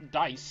 pip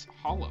dice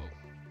hollow.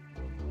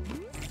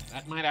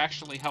 That might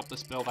actually help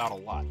this build out a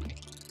lot.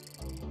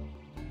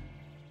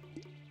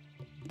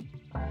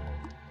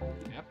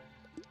 Yep.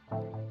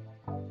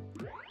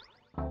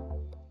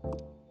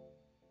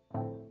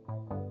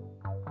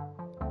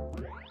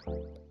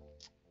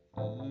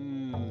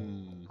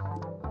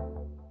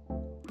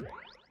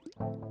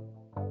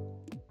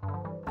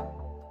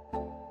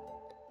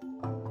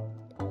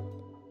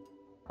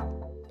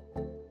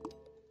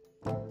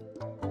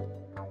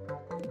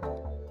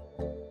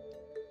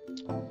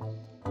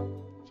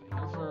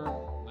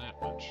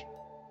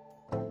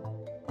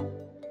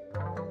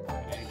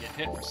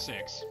 Hit for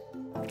 6.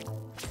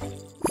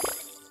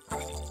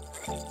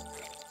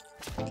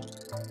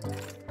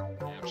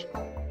 Ouch.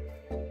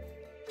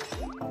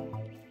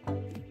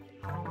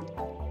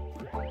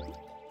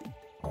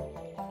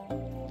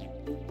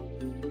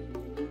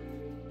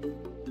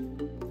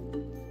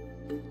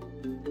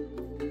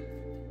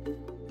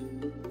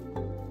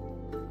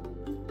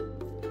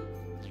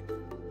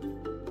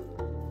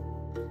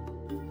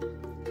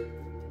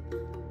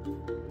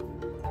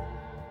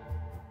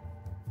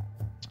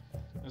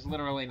 There's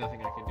literally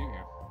nothing I can do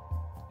here.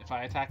 If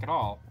I attack at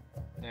all,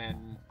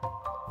 then...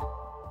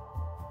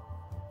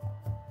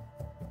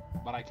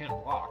 But I can't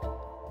block. Oh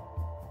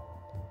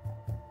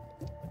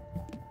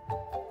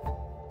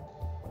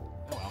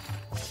well.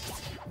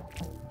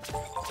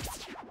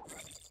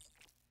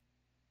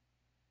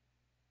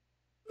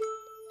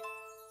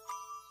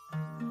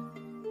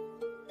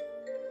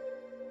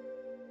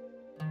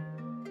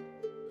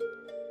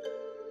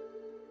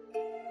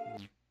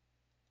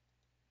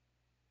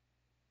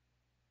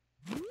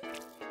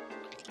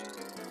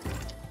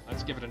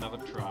 Let's give it another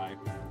try.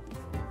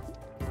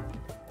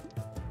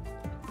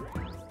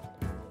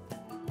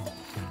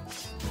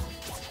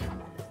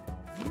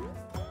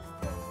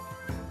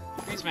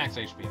 Increase max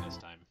HP this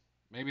time.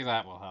 Maybe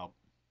that will help.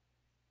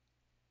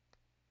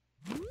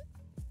 Look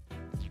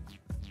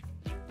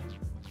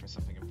for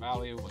something of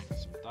value, look for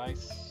some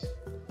dice.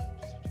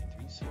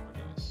 3 silver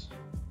dice.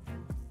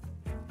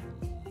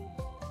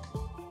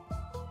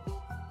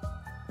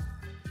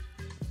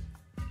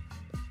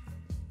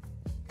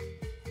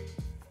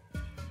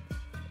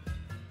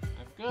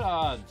 Good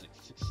odds at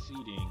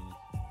succeeding.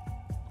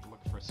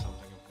 Look for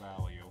something of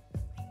value.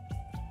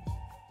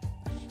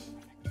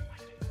 I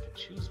could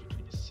choose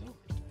between a silver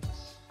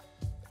dice.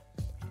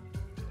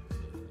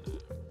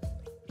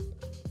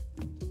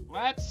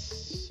 Let's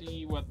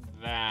see what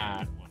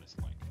that one is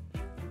like.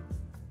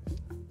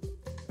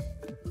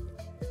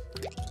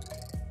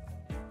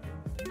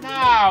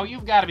 No,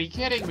 you've got to be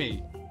kidding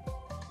me!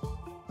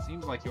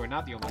 Seems like you are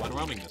not the only one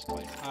roaming this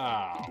place.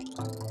 Oh,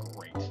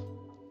 great.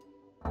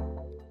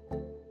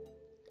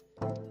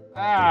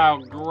 Oh,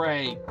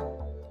 great.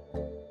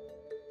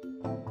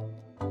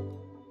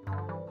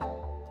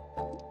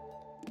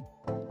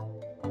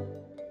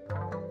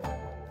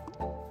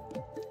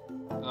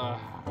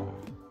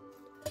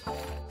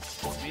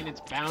 I mean,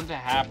 it's bound to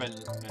happen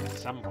at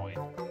some point.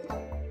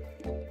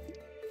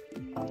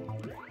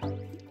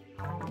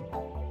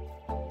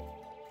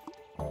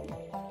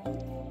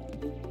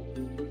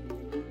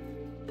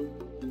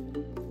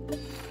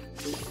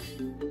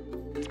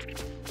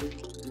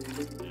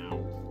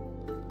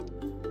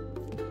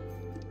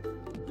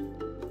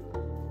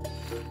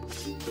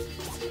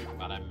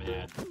 But I'm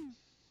mad.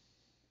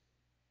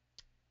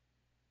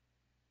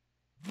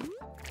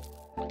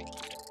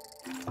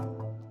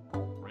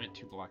 Grant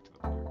 2 block to the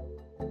player.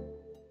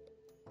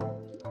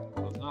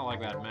 Well, it's not like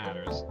that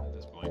matters at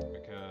this point,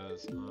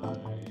 because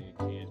I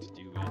can't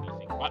do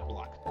anything but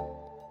block.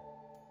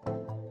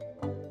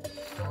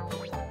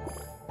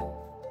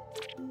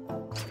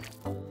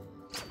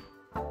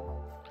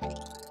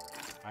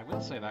 I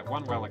will say that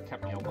one relic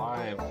kept me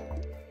alive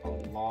a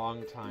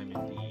long time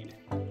indeed.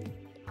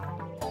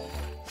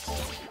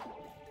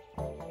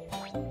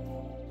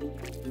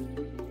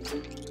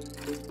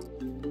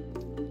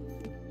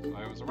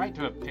 I was right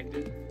to have picked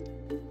it.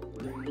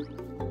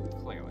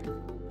 Clearly.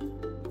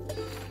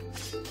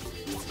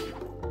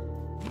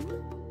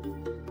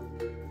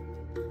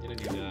 Get a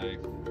new die.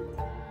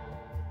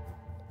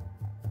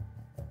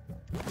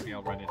 Maybe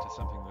I'll run into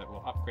something that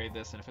will upgrade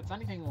this, and if it's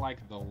anything like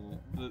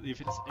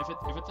if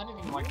it's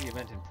anything like the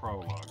event in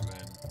Prologue,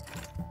 then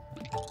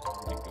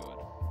it'll be good.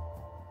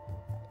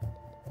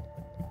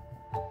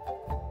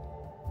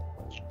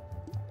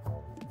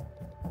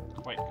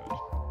 Quite good.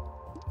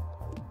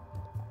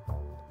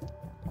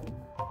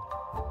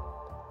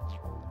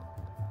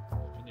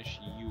 Finish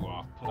you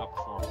off. Put up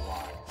 4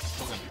 block.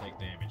 Still gonna take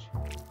damage.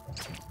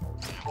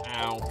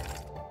 Ow.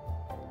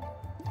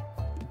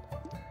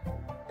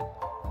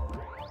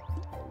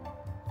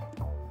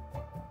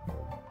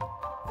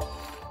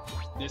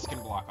 This can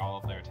block all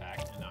of their attack,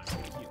 and I'm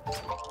gonna heal.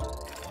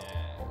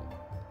 Yeah.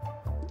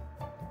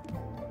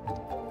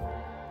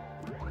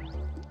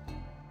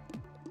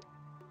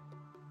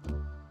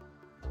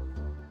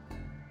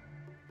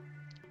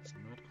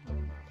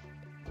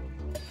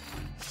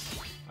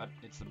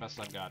 best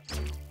I've got.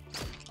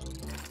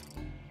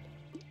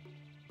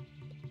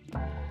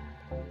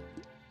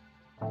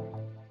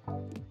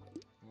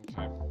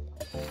 Okay.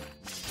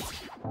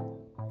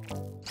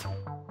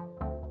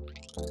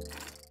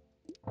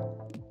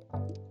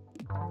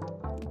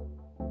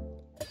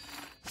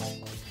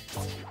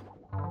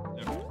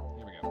 Okay,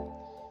 here we go.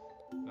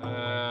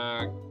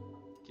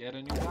 Get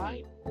a new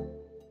die?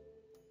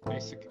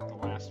 Basic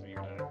glass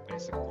mirror die.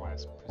 Basic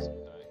glass prism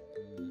die.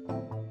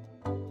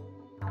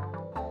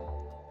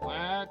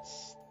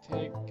 Let's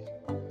take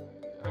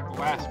a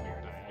glass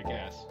mirror die, I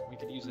guess. We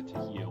could use it to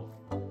heal.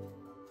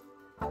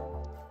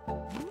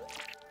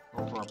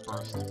 Or for a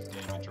burst of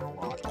damage or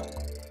block.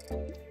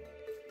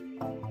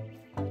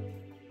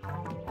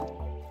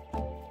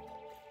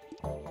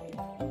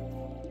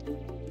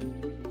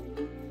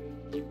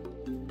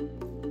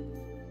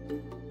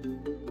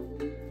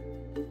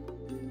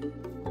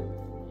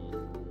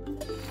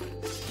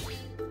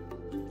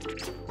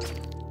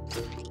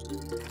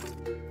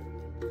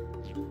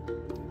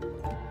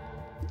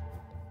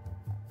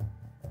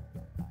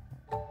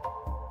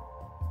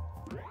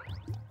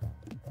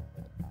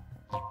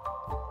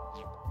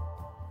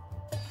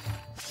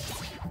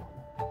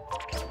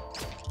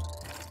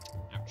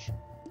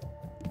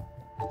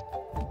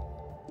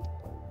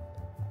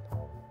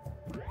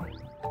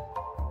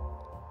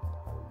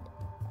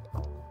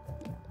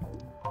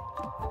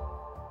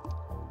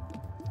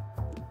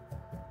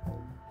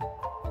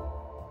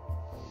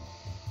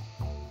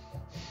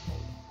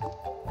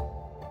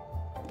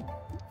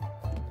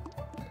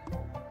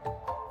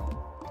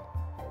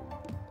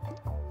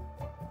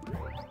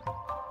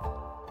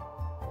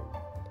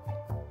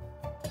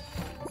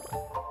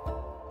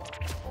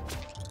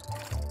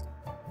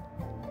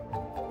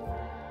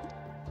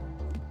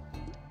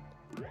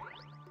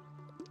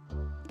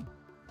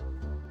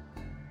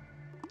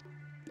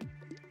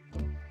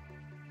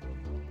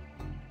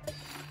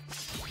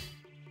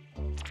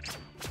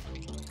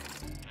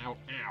 Ow,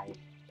 ow.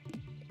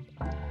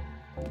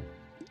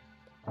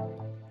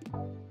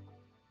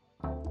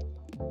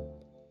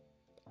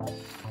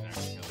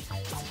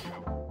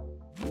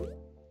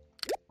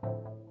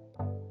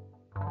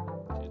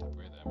 Can't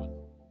upgrade that one.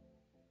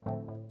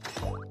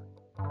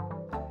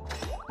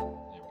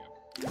 There we go.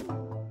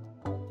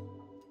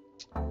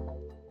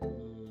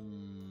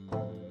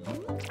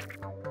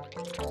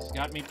 It's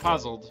got me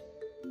puzzled.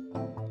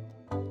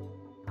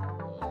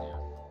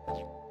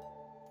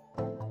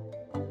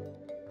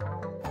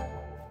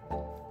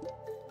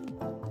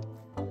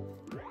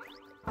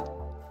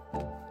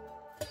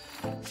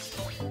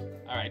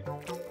 Alright.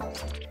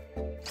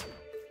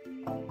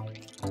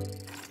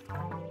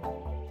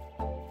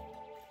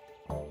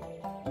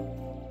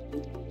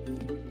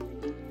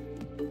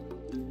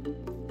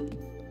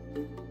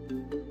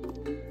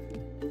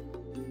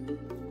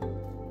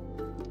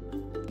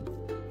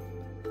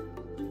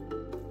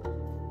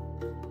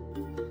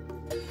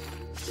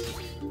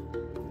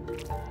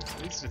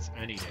 At least it's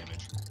any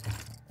damage.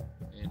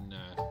 In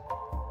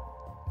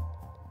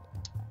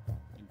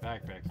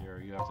Backpack Hero,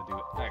 you have to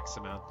do X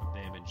amount of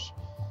damage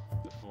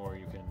before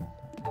you can...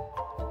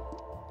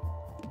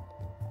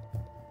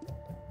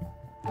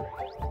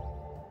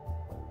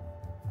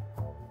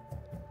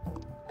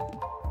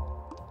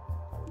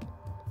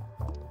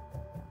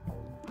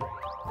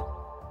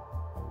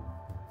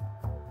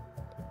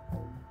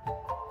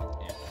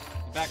 Yeah.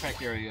 In Backpack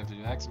Hero, you have to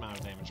do X amount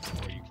of damage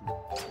before you can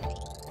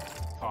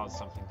cause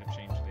something to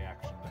change the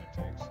action that it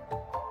takes.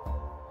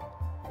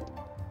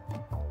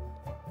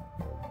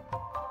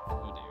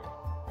 Oh dear.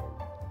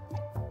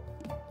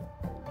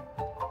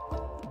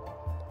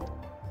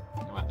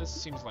 You know what? This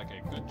seems like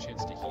a good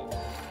chance to heal.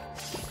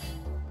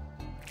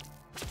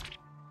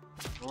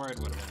 Or it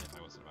would have been if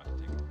I wasn't about to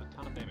take a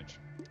ton of damage.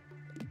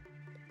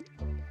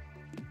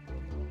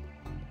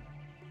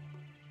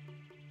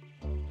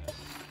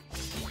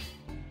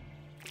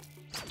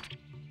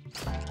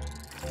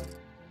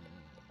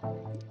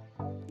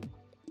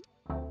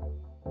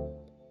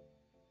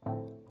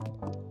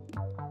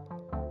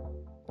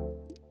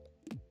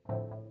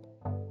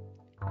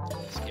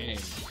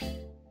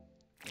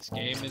 This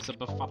game is a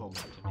befuddlement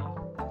to me.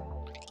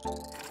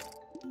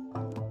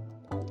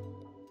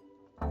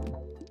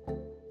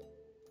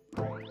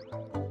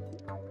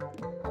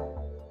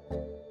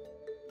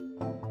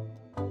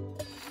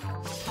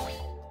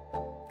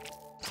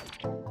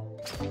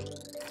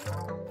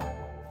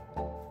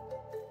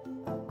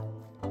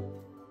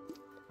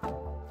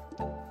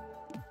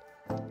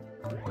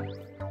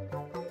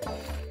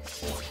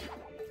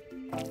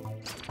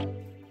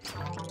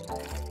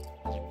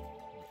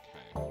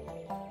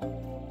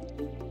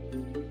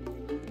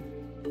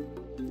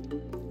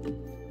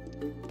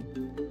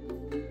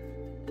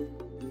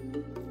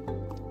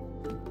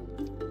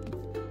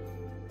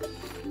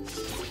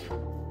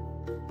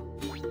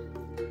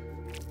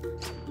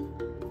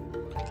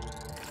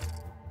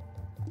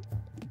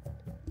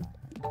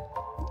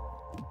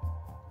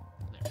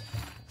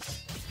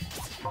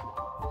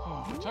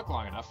 Took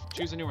long enough.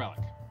 Choose a new relic.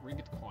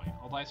 Ring-it coin.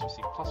 All dice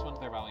receive +1 to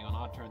their value on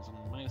odd turns and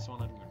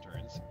 -1 on even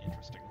turns.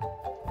 Interesting.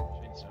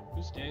 Chainstone.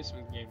 Boost dice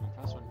with game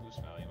plus one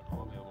boost value, and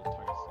all available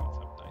target slots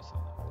have dice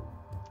on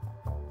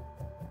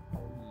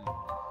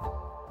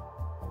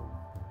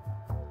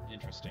them.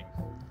 Interesting.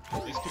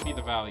 This could be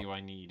the value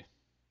I need.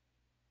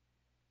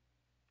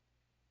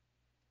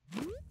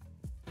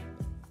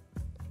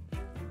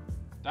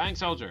 Dying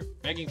soldier,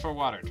 begging for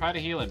water. Try to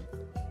heal him.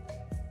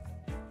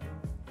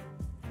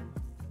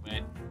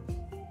 Wait.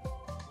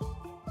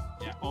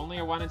 Yeah, only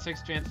a 1 in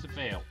 6 chance to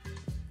fail.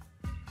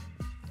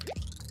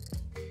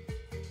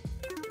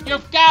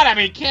 You've gotta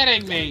be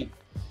kidding me!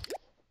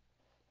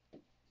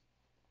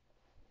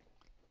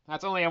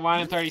 That's only a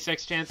 1 in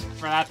 36 chance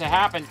for that to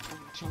happen.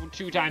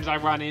 Two times I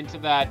run into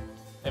that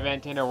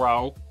event in a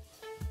row.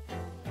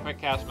 Quick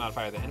cast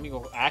modifier. The enemy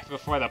will act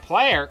before the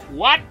player.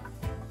 What?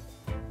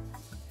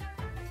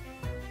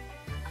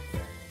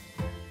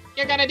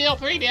 You're gonna deal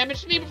 3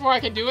 damage to me before I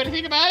can do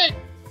anything about it?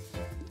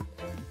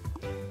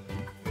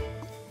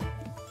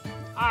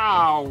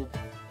 Ow.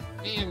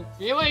 Man,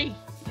 really?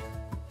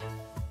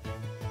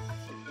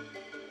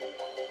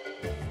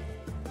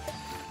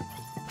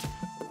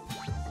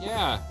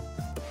 Yeah.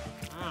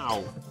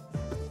 Ow.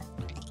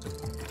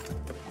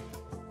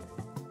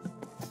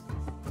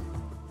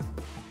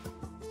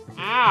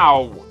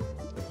 Ow!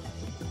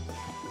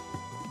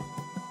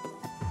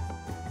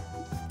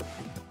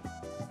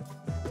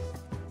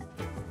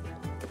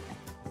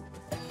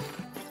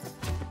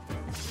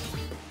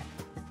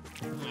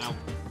 Well,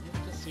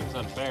 it just seems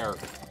unfair.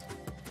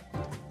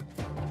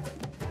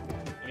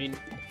 I mean,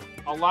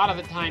 a lot of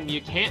the time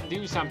you can't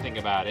do something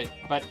about it,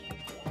 but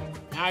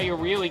now you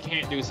really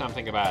can't do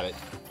something about it.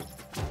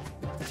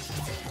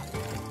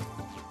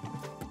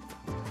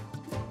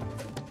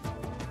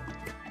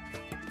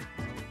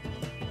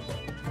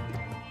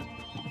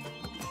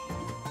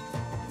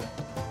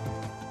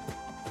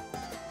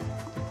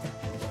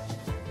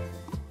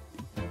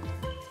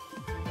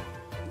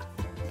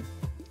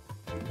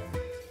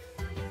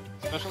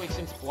 Especially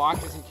since block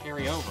doesn't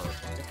carry over.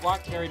 If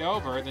block carried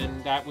over,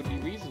 then that would be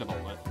reasonable,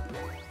 but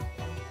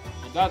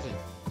it doesn't.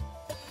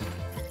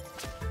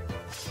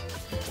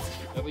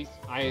 At least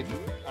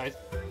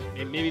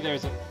maybe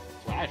there's a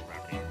flash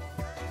property.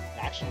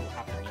 Action will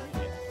happen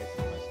immediately.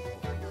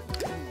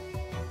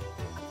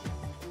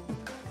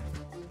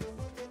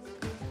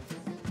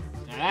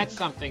 Now that's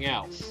something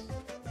else.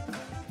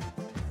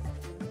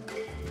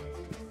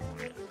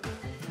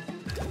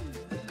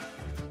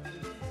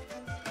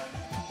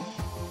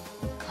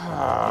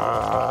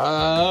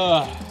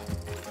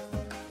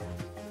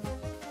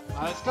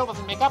 That still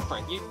doesn't make up for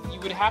it. You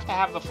would have to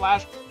have the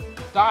flash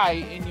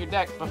die in your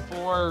deck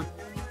before,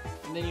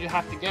 and then you'd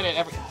have to get it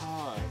every...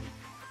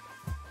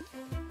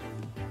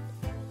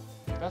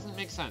 Doesn't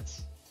make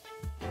sense.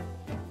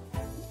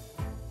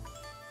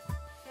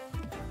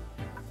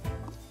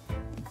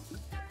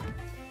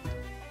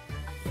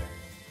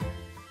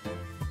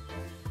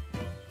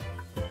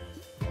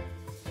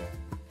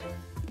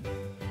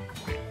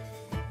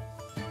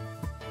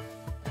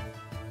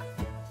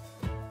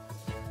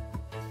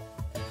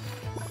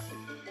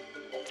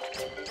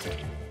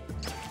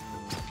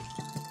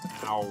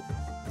 Ow.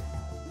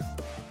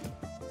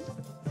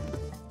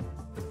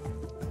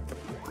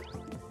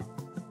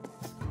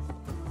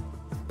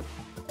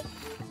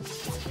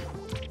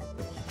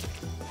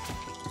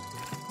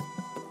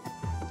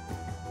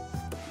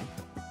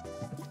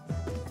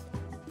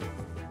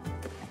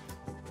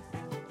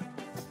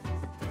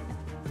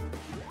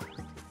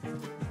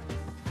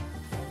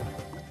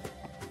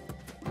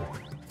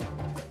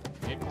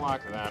 Hit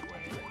block that way.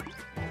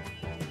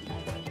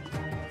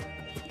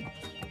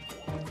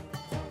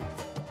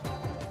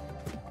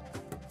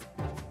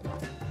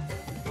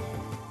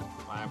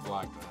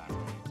 Block that way.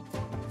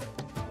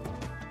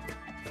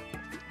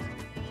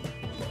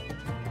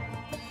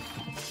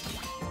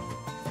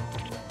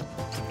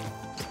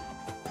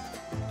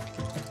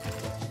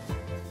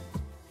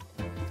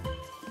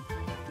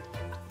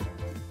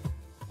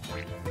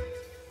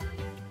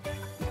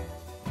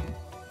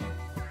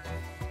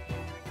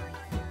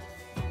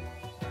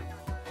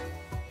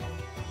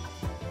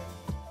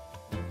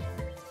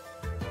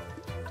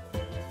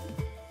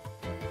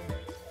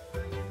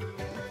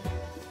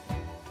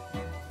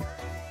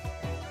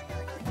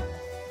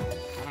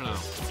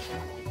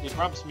 It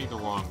rubs me the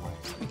wrong way.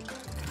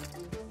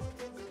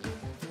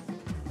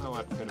 Oh,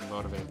 what could have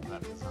motivated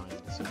that design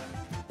decision?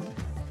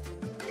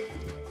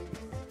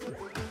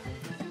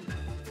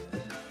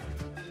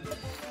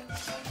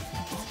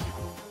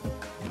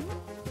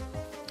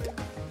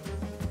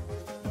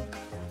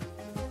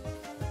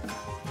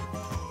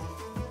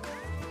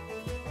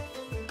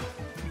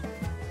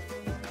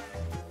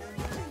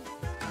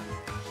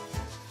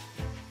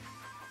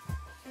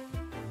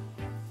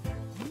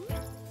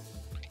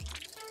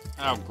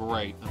 Oh,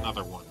 great.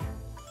 Another one.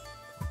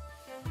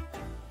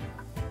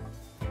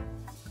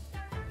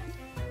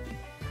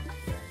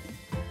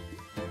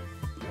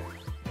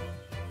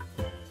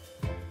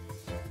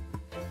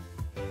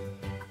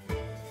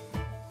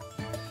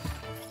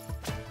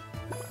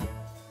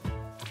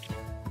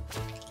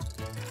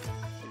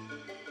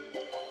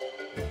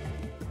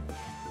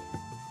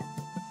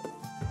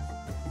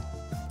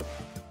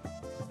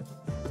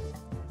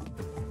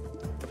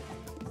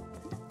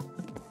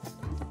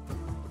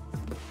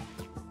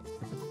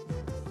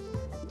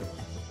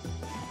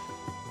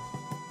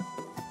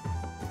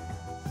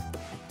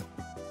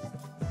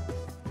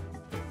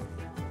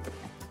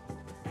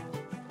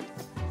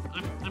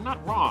 I'm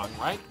not wrong,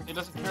 right? It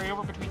doesn't carry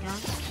over between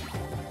turns?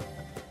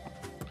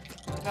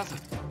 It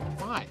doesn't.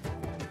 Why?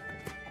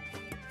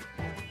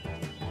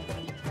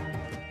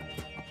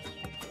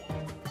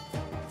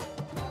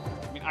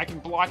 I mean, I can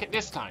block it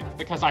this time,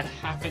 because I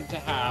happen to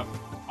have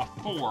a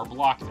 4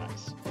 block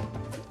dice.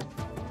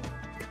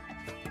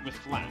 With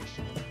Flash.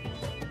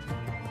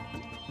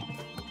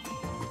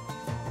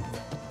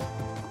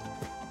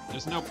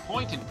 There's no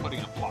point in putting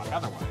a block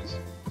otherwise.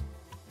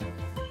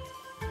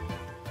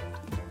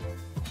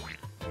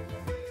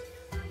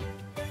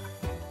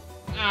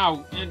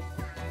 Ow! And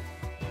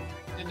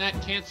that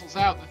cancels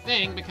out the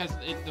thing because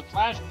the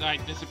Flash die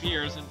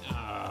disappears and...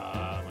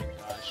 oh my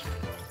gosh.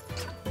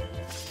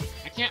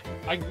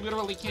 I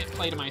literally can't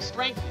play to my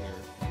strength here.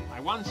 My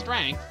 1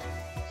 strength.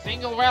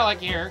 Single relic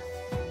here.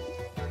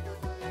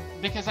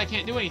 Because I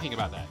can't do anything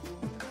about that.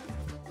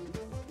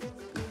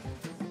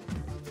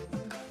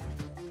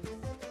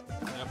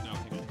 Nope, no,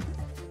 hang on.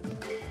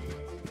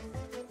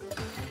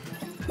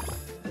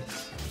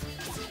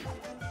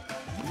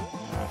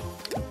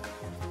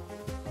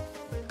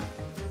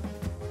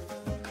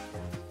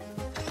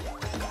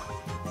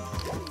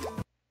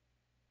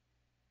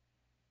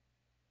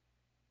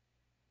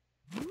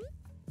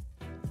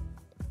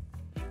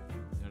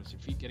 Notice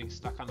your feet getting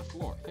stuck on the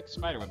floor. Thick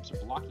spiderwebs are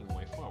blocking the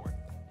way forward.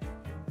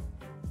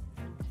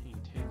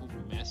 Tangled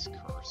mess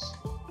curse.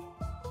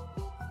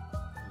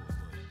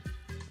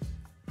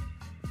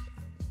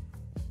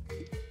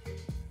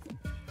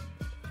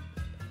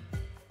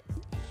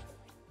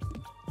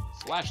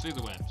 Slash through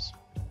the webs.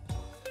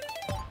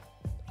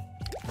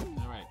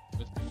 Alright,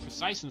 with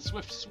precise and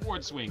swift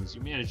sword swings,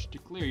 you manage to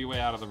clear your way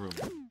out of the room.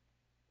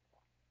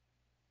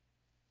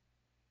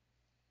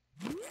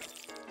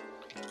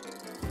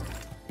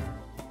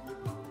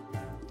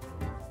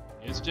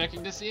 Just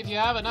checking to see if you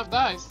have enough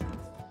dice.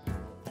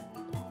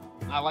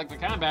 Not like the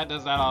combat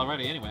does that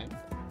already anyway.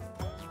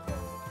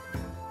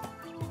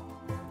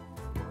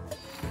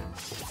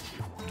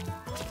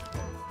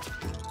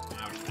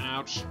 Ouch,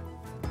 ouch.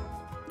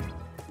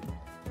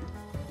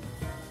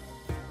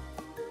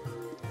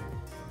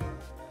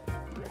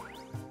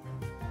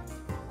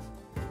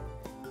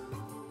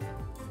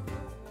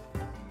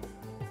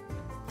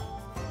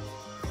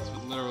 This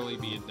would literally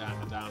be a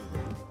down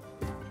room.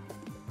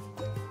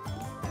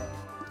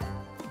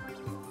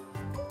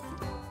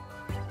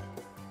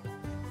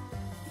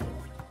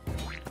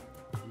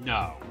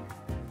 No.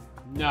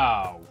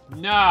 No.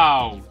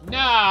 No.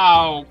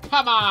 No!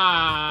 Come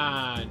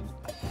on!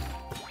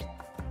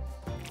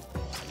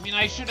 I mean,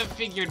 I should have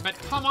figured, but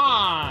come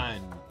on!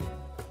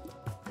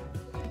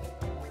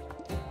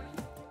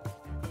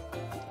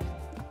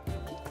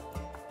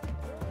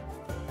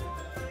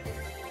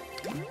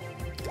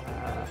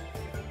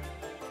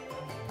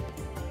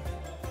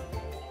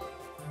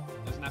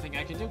 There's nothing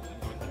I can do. I'm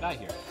going to die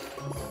here.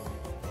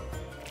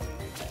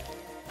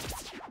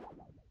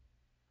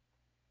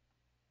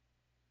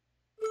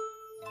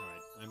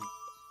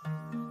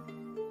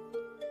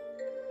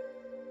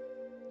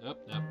 Nope,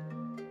 nope.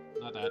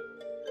 Not that.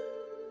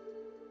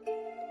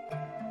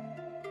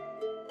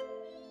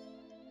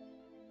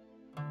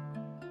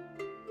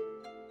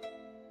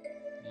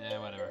 Yeah,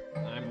 whatever.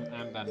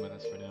 I'm done with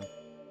this for now.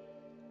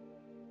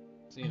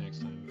 See you next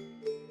time.